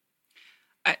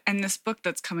 And this book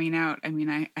that's coming out, I mean,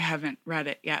 I haven't read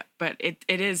it yet, but it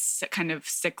is kind of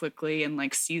cyclically and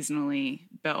like seasonally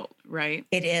built, right?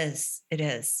 It is. It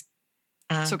is.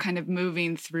 So kind of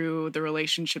moving through the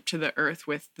relationship to the earth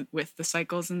with the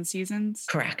cycles and seasons.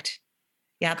 Correct.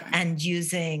 Yep. Okay. And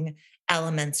using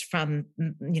elements from,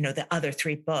 the other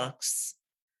three books.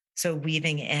 So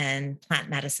weaving in plant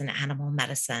medicine, animal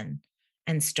medicine,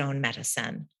 and stone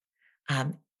medicine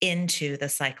into the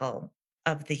cycle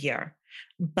of the year.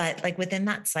 But like within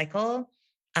that cycle,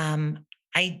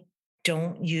 I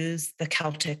don't use the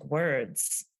Celtic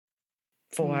words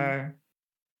for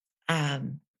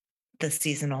the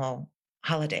seasonal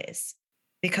holidays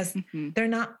because they're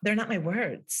not my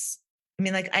words. I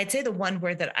mean, like I'd say the one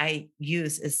word that I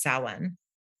use is Samhain,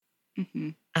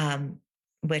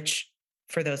 which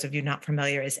for those of you not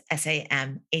familiar is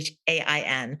Samhain,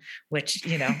 which,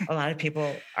 a lot of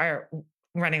people are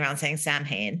running around saying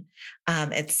Samhain.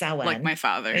 It's Samhain. Like my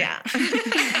father. Yeah.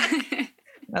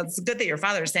 That's good that your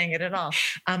father is saying it at all.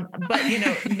 But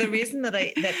the reason that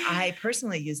I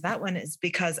personally use that one is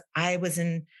because I was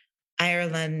in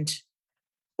Ireland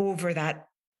over that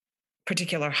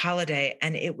particular holiday,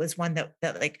 and it was one that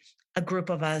like a group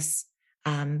of us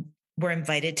were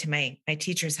invited to my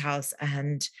teacher's house,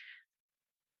 and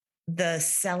the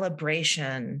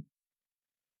celebration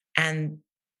and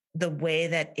the way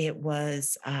that it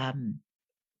was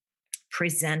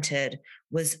presented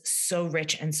was so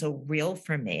rich and so real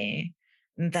for me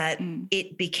that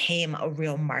it became a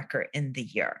real marker in the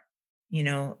year.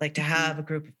 Like to have a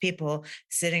group of people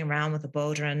sitting around with a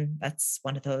bodhran, that's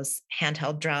one of those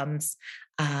handheld drums,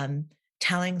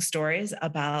 telling stories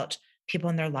about people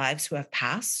in their lives who have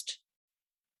passed.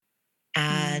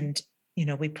 And,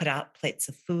 we put out plates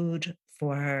of food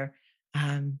for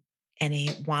any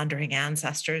wandering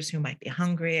ancestors who might be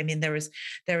hungry. I mean, there was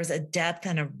a depth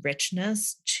and a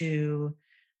richness to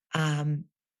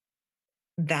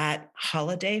that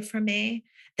holiday for me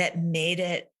that made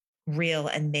it real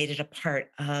and made it a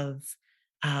part of,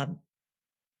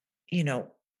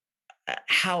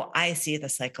 how I see the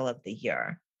cycle of the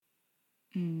year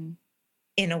in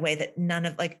a way that none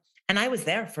of like, and I was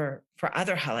there for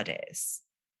other holidays,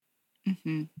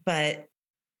 but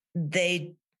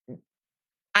they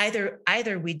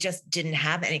either we just didn't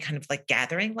have any kind of like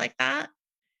gathering like that,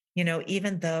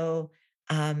 even though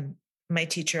my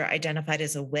teacher identified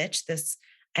as a witch, this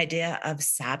idea of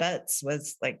Sabbats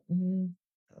was like,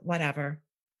 whatever,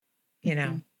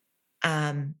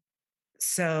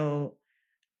 so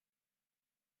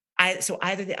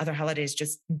either the other holidays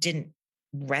just didn't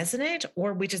resonate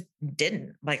or we just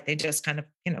didn't, like they just kind of,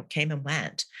 came and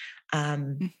went.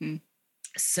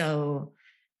 So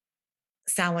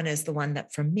Samhain is the one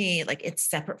that for me, like it's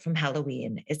separate from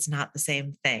Halloween. It's not the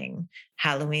same thing.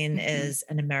 Halloween is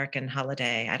an American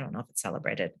holiday. I don't know if it's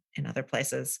celebrated in other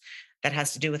places that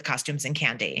has to do with costumes and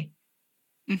candy.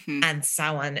 And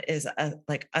Samhain is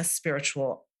a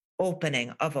spiritual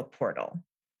opening of a portal.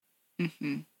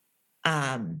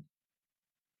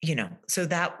 So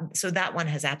that one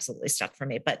has absolutely stuck for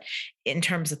me. But in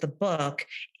terms of the book,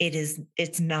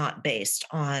 it's not based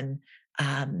on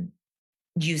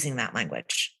using that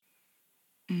language.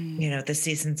 Mm, The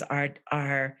seasons I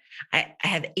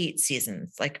have 8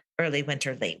 seasons, like early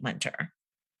winter, late winter,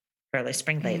 early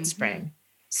spring, late Mm-hmm. spring.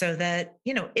 So that,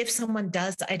 if someone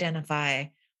does identify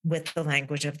with the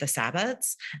language of the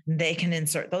Sabbats, they can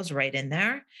insert those right in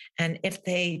there. And if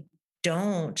they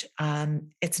don't,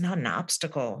 it's not an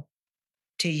obstacle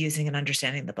to using and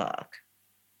understanding the book.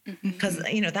 Mm-hmm. Because,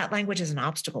 mhm, that language is an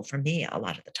obstacle for me a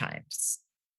lot of the times.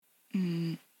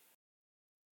 mm.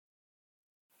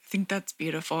 I think that's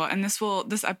beautiful. And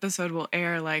this episode will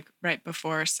air like right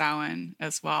before Samhain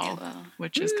as It well, will.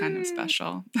 which is kind of Mm,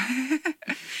 special.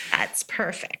 that's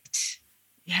perfect.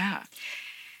 Yeah.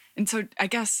 And so I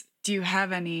guess, do you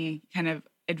have any kind of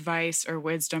advice or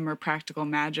wisdom or practical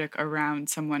magic around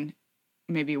someone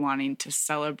maybe wanting to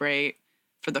celebrate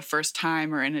for the first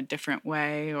time or in a different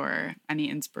way, or any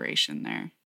inspiration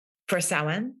there? For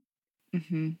Samhain,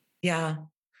 Mm-hmm. yeah.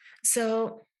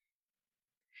 So,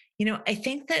 I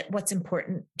think that what's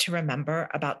important to remember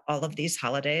about all of these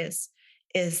holidays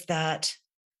is that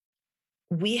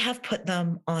we have put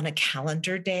them on a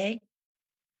calendar day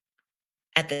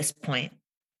at this point,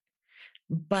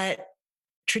 but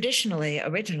traditionally,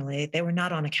 originally, they were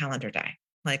not on a calendar day.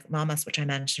 Like Lammas, which I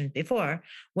mentioned before,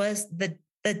 was the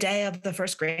day of the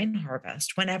first grain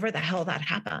harvest, whenever the hell that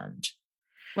happened.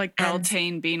 Like And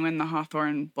Beltane being when the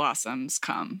hawthorn blossoms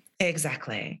come.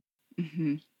 exactly.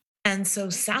 Mm-hmm. And so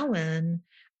Samhain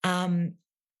um,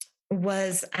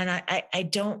 and I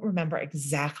don't remember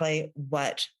exactly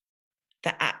what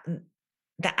the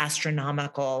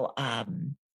astronomical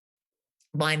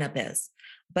lineup is,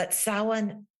 but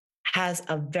Samhain has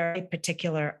a very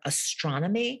particular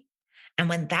astronomy. And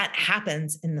when that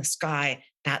happens in the sky,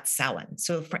 that's Samhain.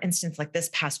 So, for instance, like this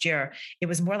past year, it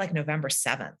was more like November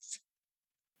 7th.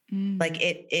 Like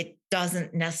Mm. it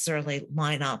doesn't necessarily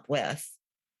line up with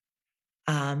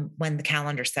when the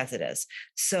calendar says it is.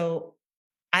 So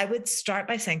I would start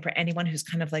by saying, for anyone who's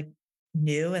kind of like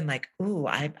new and like, ooh,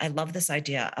 I love this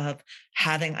idea of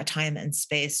having a time and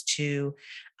space to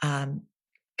um,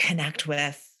 connect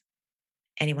with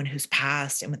anyone who's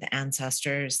passed and with the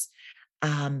ancestors,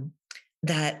 um,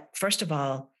 that first of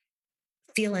all,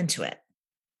 feel into it.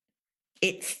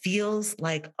 It feels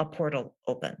like a portal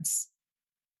opens.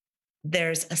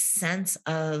 There's a sense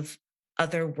of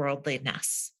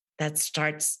otherworldliness that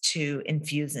starts to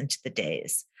infuse into the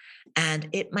days. And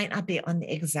it might not be on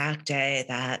the exact day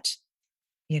that,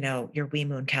 your wee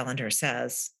moon calendar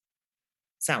says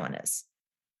Samhain is.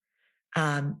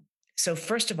 Um, so,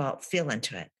 first of all, feel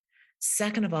into it.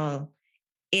 Second of all,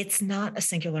 it's not a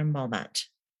singular moment.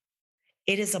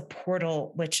 It is a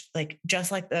portal, which, like, just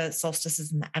like the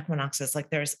solstices and the equinoxes, like,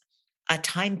 there's a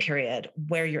time period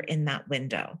where you're in that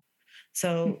window.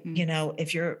 So, Mm-hmm.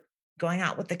 if you're going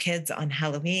out with the kids on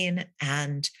Halloween,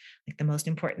 and like the most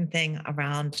important thing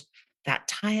around that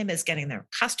time is getting their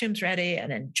costumes ready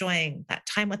and enjoying that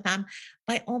time with them,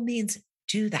 by all means,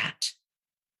 do that.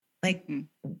 Like,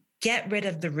 Mm-hmm. get rid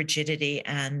of the rigidity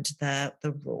and the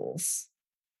rules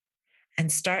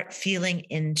and start feeling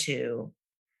into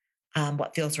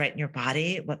what feels right in your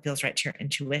body, what feels right to your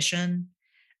intuition,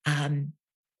 um,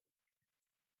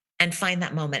 and find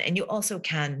that moment. And you also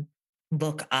can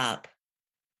look up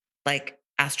like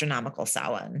astronomical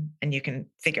Samhain, and you can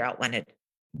figure out when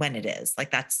it is. Like,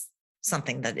 that's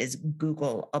something that is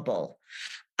Googleable.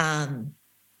 Um,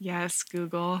 Yes,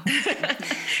 Google.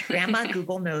 Grandma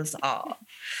Google knows all,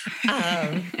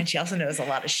 and she also knows a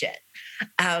lot of shit.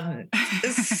 Um,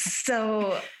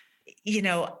 so,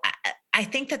 I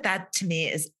think that to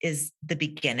me is the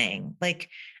beginning. Like,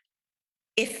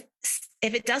 if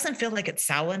if it doesn't feel like it's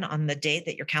Samhain on the date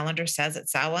that your calendar says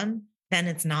it's Samhain, then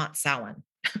it's not Samhain,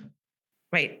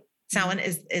 right? Samhain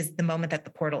is the moment that the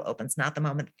portal opens, not the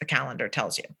moment that the calendar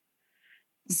tells you.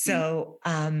 Mm-hmm. So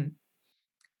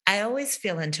I always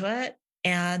feel into it,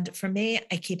 and for me,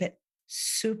 I keep it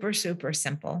super super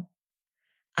simple.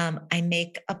 I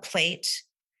make a plate,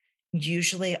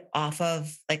 usually off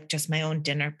of like just my own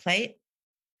dinner plate,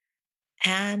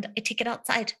 and I take it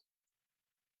outside.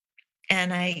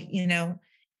 And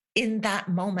in that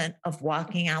moment of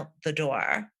walking out the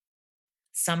door,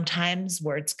 sometimes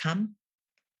words come,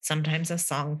 sometimes a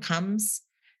song comes,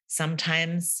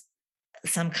 sometimes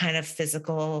some kind of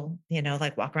physical,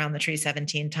 like walk around the tree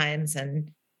 17 times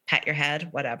and pat your head,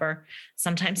 whatever.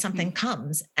 Sometimes Mm-hmm. something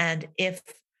comes. And if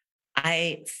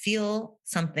I feel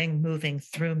something moving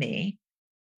through me,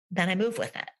 then I move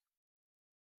with it.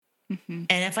 Mm-hmm.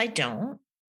 And if I don't,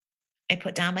 I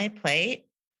put down my plate,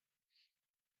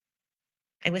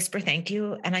 I whisper thank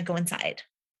you, and I go inside.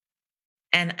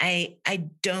 And I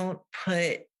don't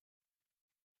put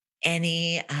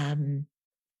any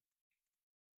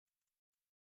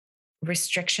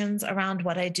restrictions around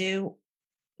what I do,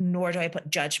 nor do I put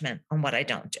judgment on what I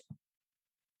don't do.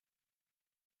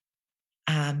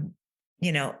 Um,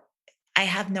 you know, I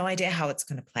have no idea how it's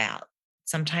going to play out.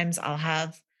 Sometimes I'll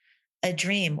have a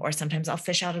dream, or sometimes I'll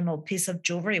fish out an old piece of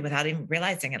jewelry without even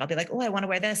realizing it. I'll be like, oh, I want to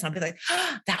wear this. And I'll be like,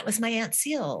 oh, that was my Aunt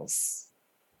Seal's.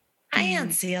 Hi, Aunt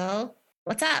Mhm. Seal.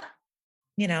 What's up?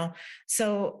 You know,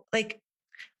 so like,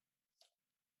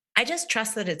 I just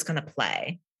trust that it's going to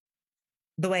play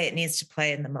the way it needs to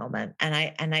play in the moment. And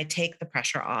I take the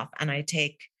pressure off, and I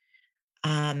take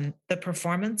the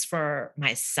performance for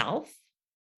myself,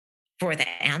 for the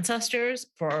ancestors,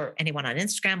 for anyone on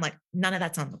Instagram, like none of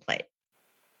that's on the plate.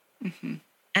 Mhm.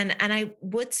 And I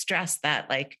would stress that,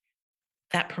 like,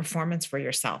 that performance for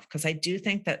yourself, because I do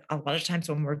think that a lot of times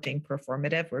when we're being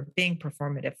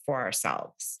performative for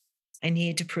ourselves. I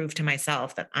need to prove to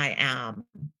myself that I am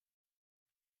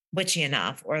witchy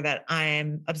enough, or that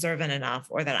I'm observant enough,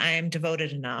 or that I am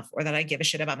devoted enough, or that I give a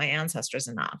shit about my ancestors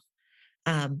enough.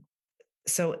 Um,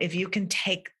 so if you can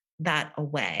take that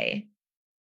away,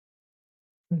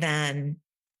 then,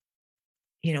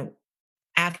 you know,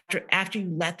 after you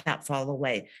let that fall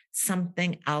away,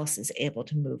 something else is able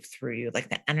to move through you. Like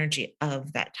the energy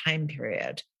of that time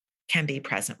period can be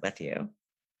present with you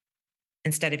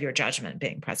instead of your judgment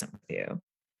being present with you.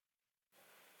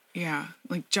 Yeah,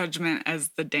 like judgment as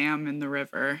the dam in the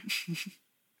river.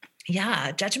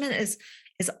 Yeah, judgment is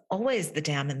always the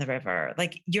dam in the river.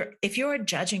 Like, if you're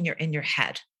judging, you're in your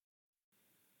head,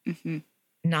 Mhm.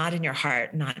 not in your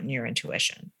heart, not in your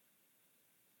intuition.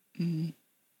 Mhm.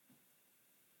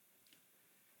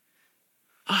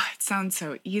 Oh, it sounds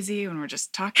so easy when we're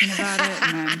just talking about it,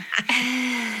 and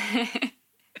then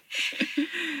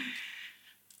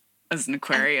as an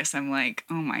Aquarius, I'm like,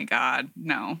 oh my God,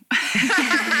 no.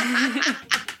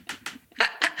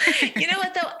 You know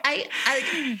what though?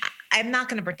 I'm not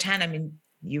going to pretend. I mean,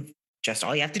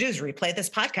 all you have to do is replay this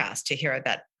podcast to hear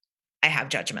that I have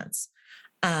judgments.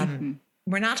 Mhm.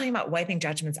 We're not talking about wiping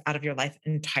judgments out of your life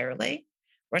entirely.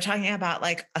 We're talking about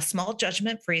like a small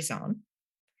judgment free zone.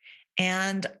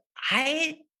 And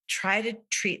I try to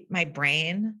treat my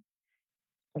brain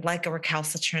like a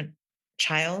recalcitrant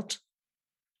child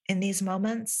in these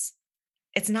moments.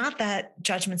 It's not that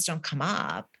judgments don't come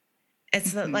up.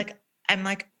 It's that, Mhm. like, I'm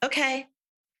like, okay,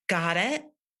 got it.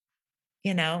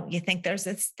 You know, you think there's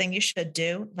this thing you should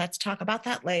do. Let's talk about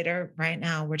that later. Right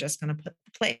now, we're just going to put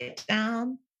the plate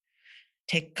down,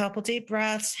 take a couple deep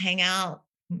breaths, hang out,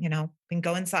 we can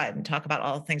go inside and talk about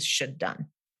all the things you should have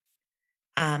done.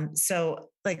 So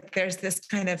like there's this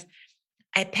kind of,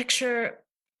 I picture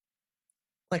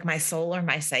like my soul or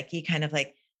my psyche kind of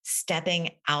like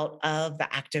stepping out of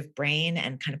the active brain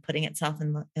and kind of putting itself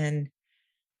in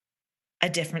a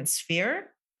different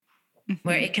sphere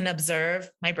where Mhm. it can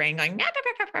observe my brain going "Meow, meow,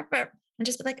 meow, meow, meow," and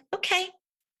just be like, okay,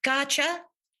 gotcha.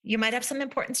 You might have some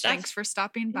important stuff. Thanks for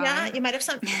stopping Yeah, by. you might have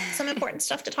some important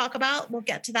stuff to talk about. We'll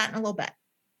get to that in a little bit.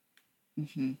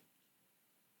 Mhm.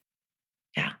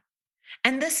 Yeah.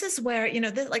 And this is where,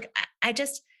 like, I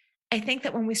think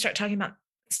that when we start talking about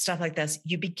stuff like this,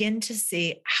 you begin to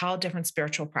see how different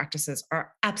spiritual practices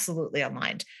are absolutely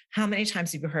aligned. How many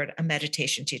times have you heard a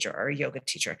meditation teacher or a yoga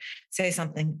teacher say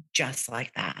something just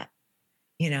like that?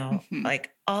 Mhm.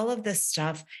 Like all of this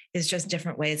stuff is just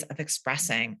different ways of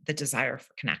expressing the desire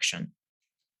for connection.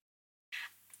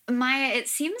 Maya, it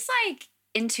seems like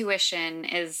intuition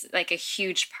is like a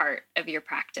huge part of your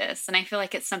practice. And I feel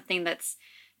like it's something that's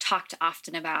talked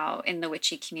often about in the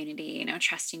witchy community,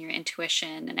 trusting your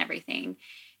intuition and everything.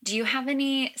 Do you have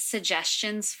any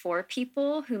suggestions for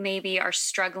people who maybe are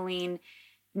struggling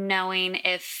knowing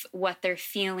if what they're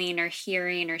feeling or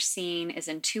hearing or seeing is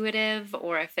intuitive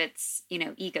or if it's,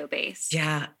 ego based?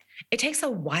 Yeah. It takes a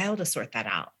while to sort that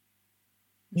out.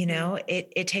 Hmm.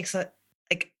 It takes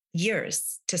like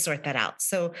years to sort that out.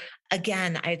 So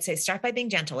again, I'd say start by being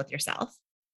gentle with yourself.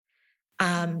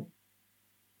 Um,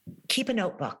 Keep a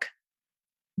notebook,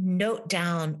 note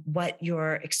down what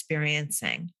you're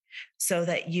experiencing so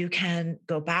that you can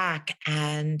go back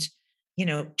and,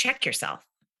 check yourself,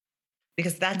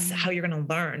 because that's how Mhm. you're going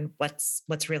to learn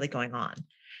what's really going on.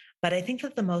 But I think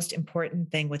that the most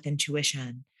important thing with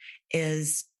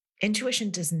is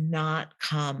intuition does not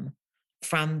come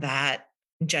from that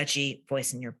judgy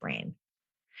voice in your brain.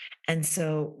 And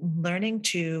so learning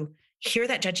to hear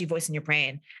that judgy voice in your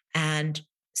brain and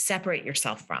separate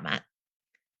yourself from it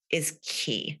is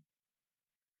key.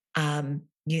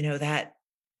 That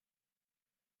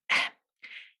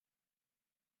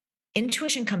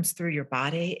intuition comes through your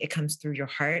body, it comes through your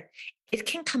heart. It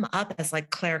can come up as like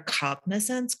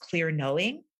claircognizance, clear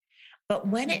knowing. But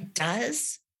when Hmm. it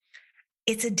does,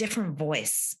 it's a different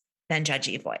voice than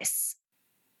judgy voice.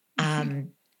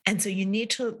 Mhm. And so you need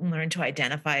to learn to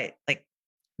identify like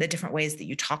the different ways that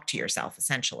you talk to yourself,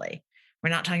 essentially. We're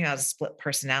not talking about a split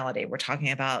personality. We're talking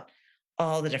about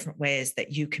all the different ways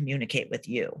that you communicate with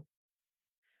you.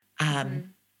 Um,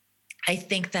 Mhm. I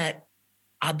think that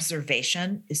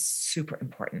observation is super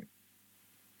important.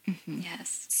 Mhm.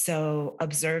 Yes. So,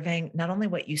 observing not only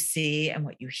what you see and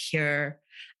what you hear,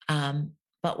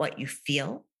 but what you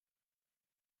feel.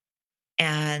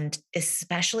 And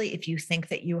especially if you think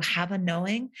that you have a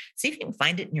knowing, see if you can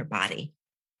find it in your body.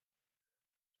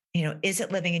 Is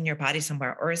it living in your body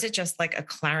somewhere, or is it just like a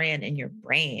clarion in your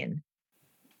brain?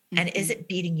 And is Mhm. it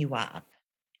beating you up?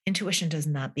 Intuition does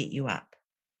not beat you up.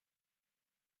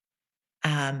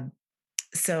 Um,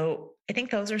 so I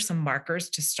think those are some markers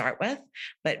to start with,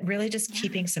 but really just Yeah.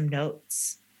 keeping some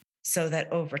notes so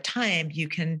that over time you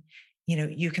can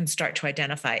start to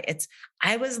identify.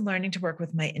 I was learning to work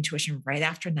with my intuition right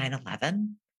after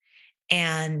 9/11,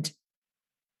 and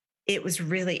it was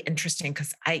really interesting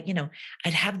because I'd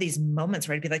have these moments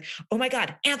where I'd be like, oh my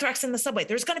God, anthrax in the subway.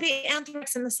 There's going to be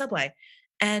anthrax in the subway.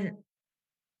 And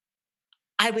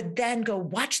I would then go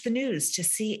watch the news to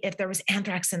see if there was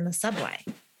anthrax in the subway.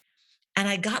 And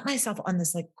I got myself on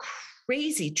this like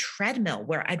crazy treadmill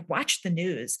where I'd watch the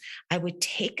news. I would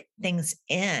take things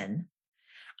in.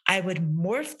 I would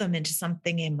morph them into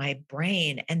something in my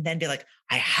brain and then be like,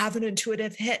 I have an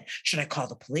intuitive hit. Should I call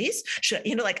the police? I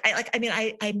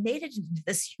made it into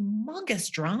this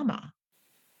humongous drama.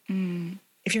 Mm.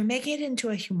 If you're making it into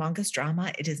a humongous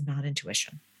drama, it is not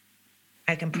intuition.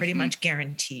 I can pretty Mhm. much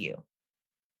guarantee you.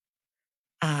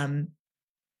 Um,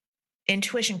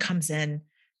 Intuition comes in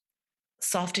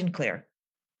soft and clear.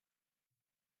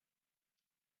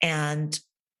 And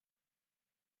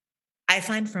I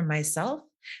find for myself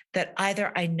that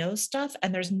either I know stuff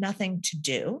and there's nothing to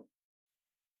do.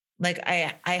 Like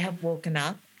I have woken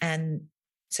up and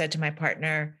said to my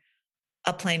partner,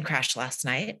 a plane crashed last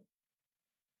night,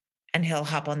 and he'll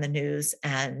hop on the news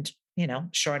and,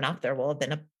 sure enough, there will have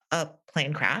been a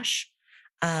plane crash.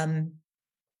 Um,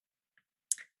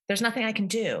 there's nothing I can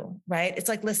do, right? It's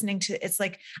like it's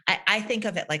like, I think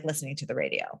of it like listening to the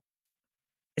radio.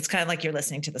 It's kind of like you're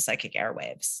listening to the psychic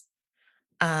airwaves.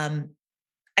 Um,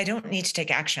 I don't need to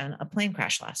take action. A plane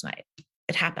crashed last night.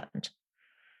 It happened.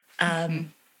 Um, Mhm.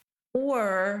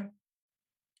 or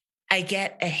I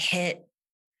get a hit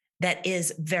that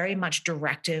is very much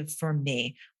directive for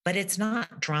me, but it's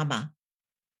not drama.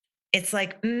 It's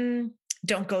like,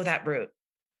 don't go that route,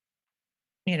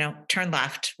 turn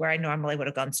left where I normally would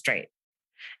have gone straight.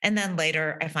 And then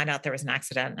later I find out there was an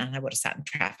accident and I would have sat in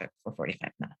traffic for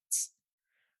 45 minutes.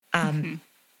 Um, Mhm.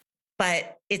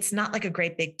 but it's not like a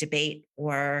great big debate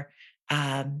or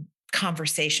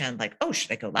conversation like, oh,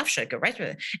 should I go left? Should I go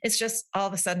right? It's just all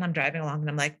of a sudden I'm driving along and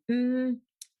I'm like, I'm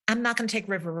not going to take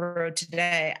River Road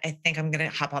today. I think I'm going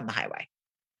to hop on the highway.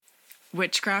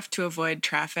 Witchcraft to avoid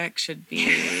traffic should be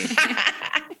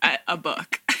a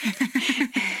book.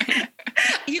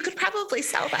 You could probably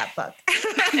sell that book.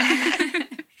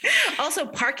 Also,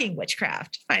 parking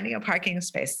witchcraft, finding a parking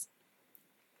space.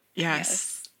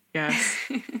 Yes. Yes.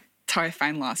 That's how I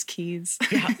find lost keys.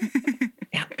 Yeah.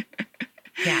 Yeah.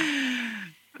 Yeah.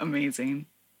 Amazing.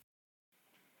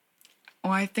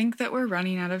 Well, I think that we're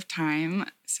running out of time,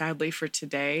 sadly, for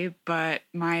today. But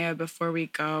Maya, before we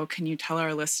go, can you tell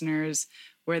our listeners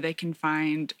where they can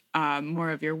find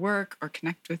more of your work or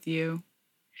connect with you?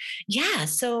 Yeah.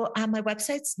 So my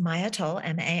website's Maya Toll,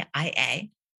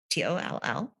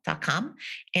 MAIATOLL.com.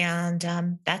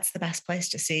 And that's the best place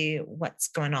to see what's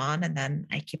going on. And then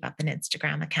I keep up an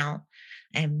Instagram account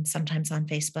and sometimes on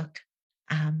Facebook.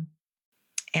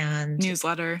 And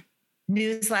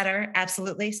Newsletter,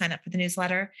 absolutely. Sign up for the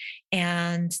newsletter.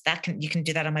 And you can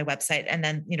do that on my website. And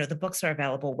then, the books are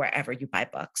available wherever you buy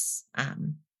books.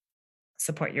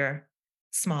 Support your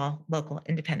small local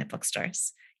independent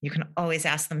bookstores. You can always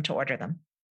ask them to order them.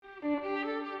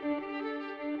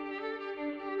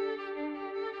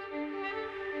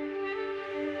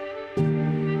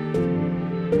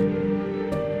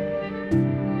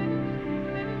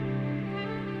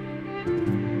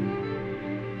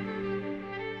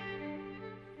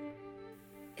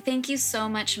 Thank you so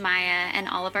much, Maya, and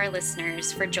all of our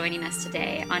listeners for joining us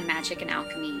today on Magic and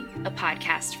Alchemy, a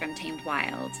podcast from Tamed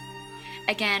Wild.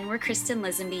 Again, we're Kristen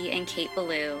Lisenby and Kate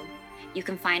Ballou. You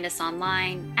can find us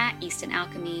online at Easton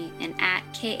Alchemy and at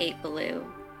K8Ballou.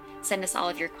 Send us all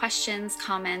of your questions,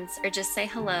 comments, or just say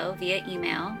hello via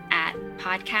email at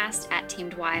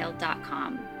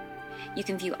podcast@tamedwild.com. You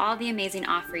can view all the amazing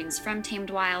offerings from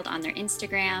Tamed Wild on their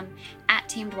Instagram at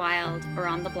Tamed Wild or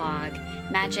on the blog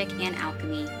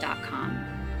magicandalchemy.com.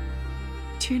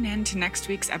 tune in to next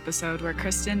week's episode where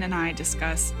Kristen and I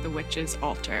discuss the witch's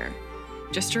altar.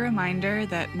 Just a reminder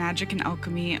that magic and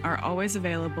alchemy are always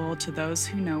available to those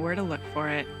who know where to look for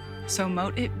it, so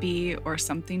mote it be or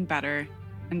something better.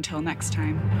 Until next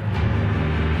time.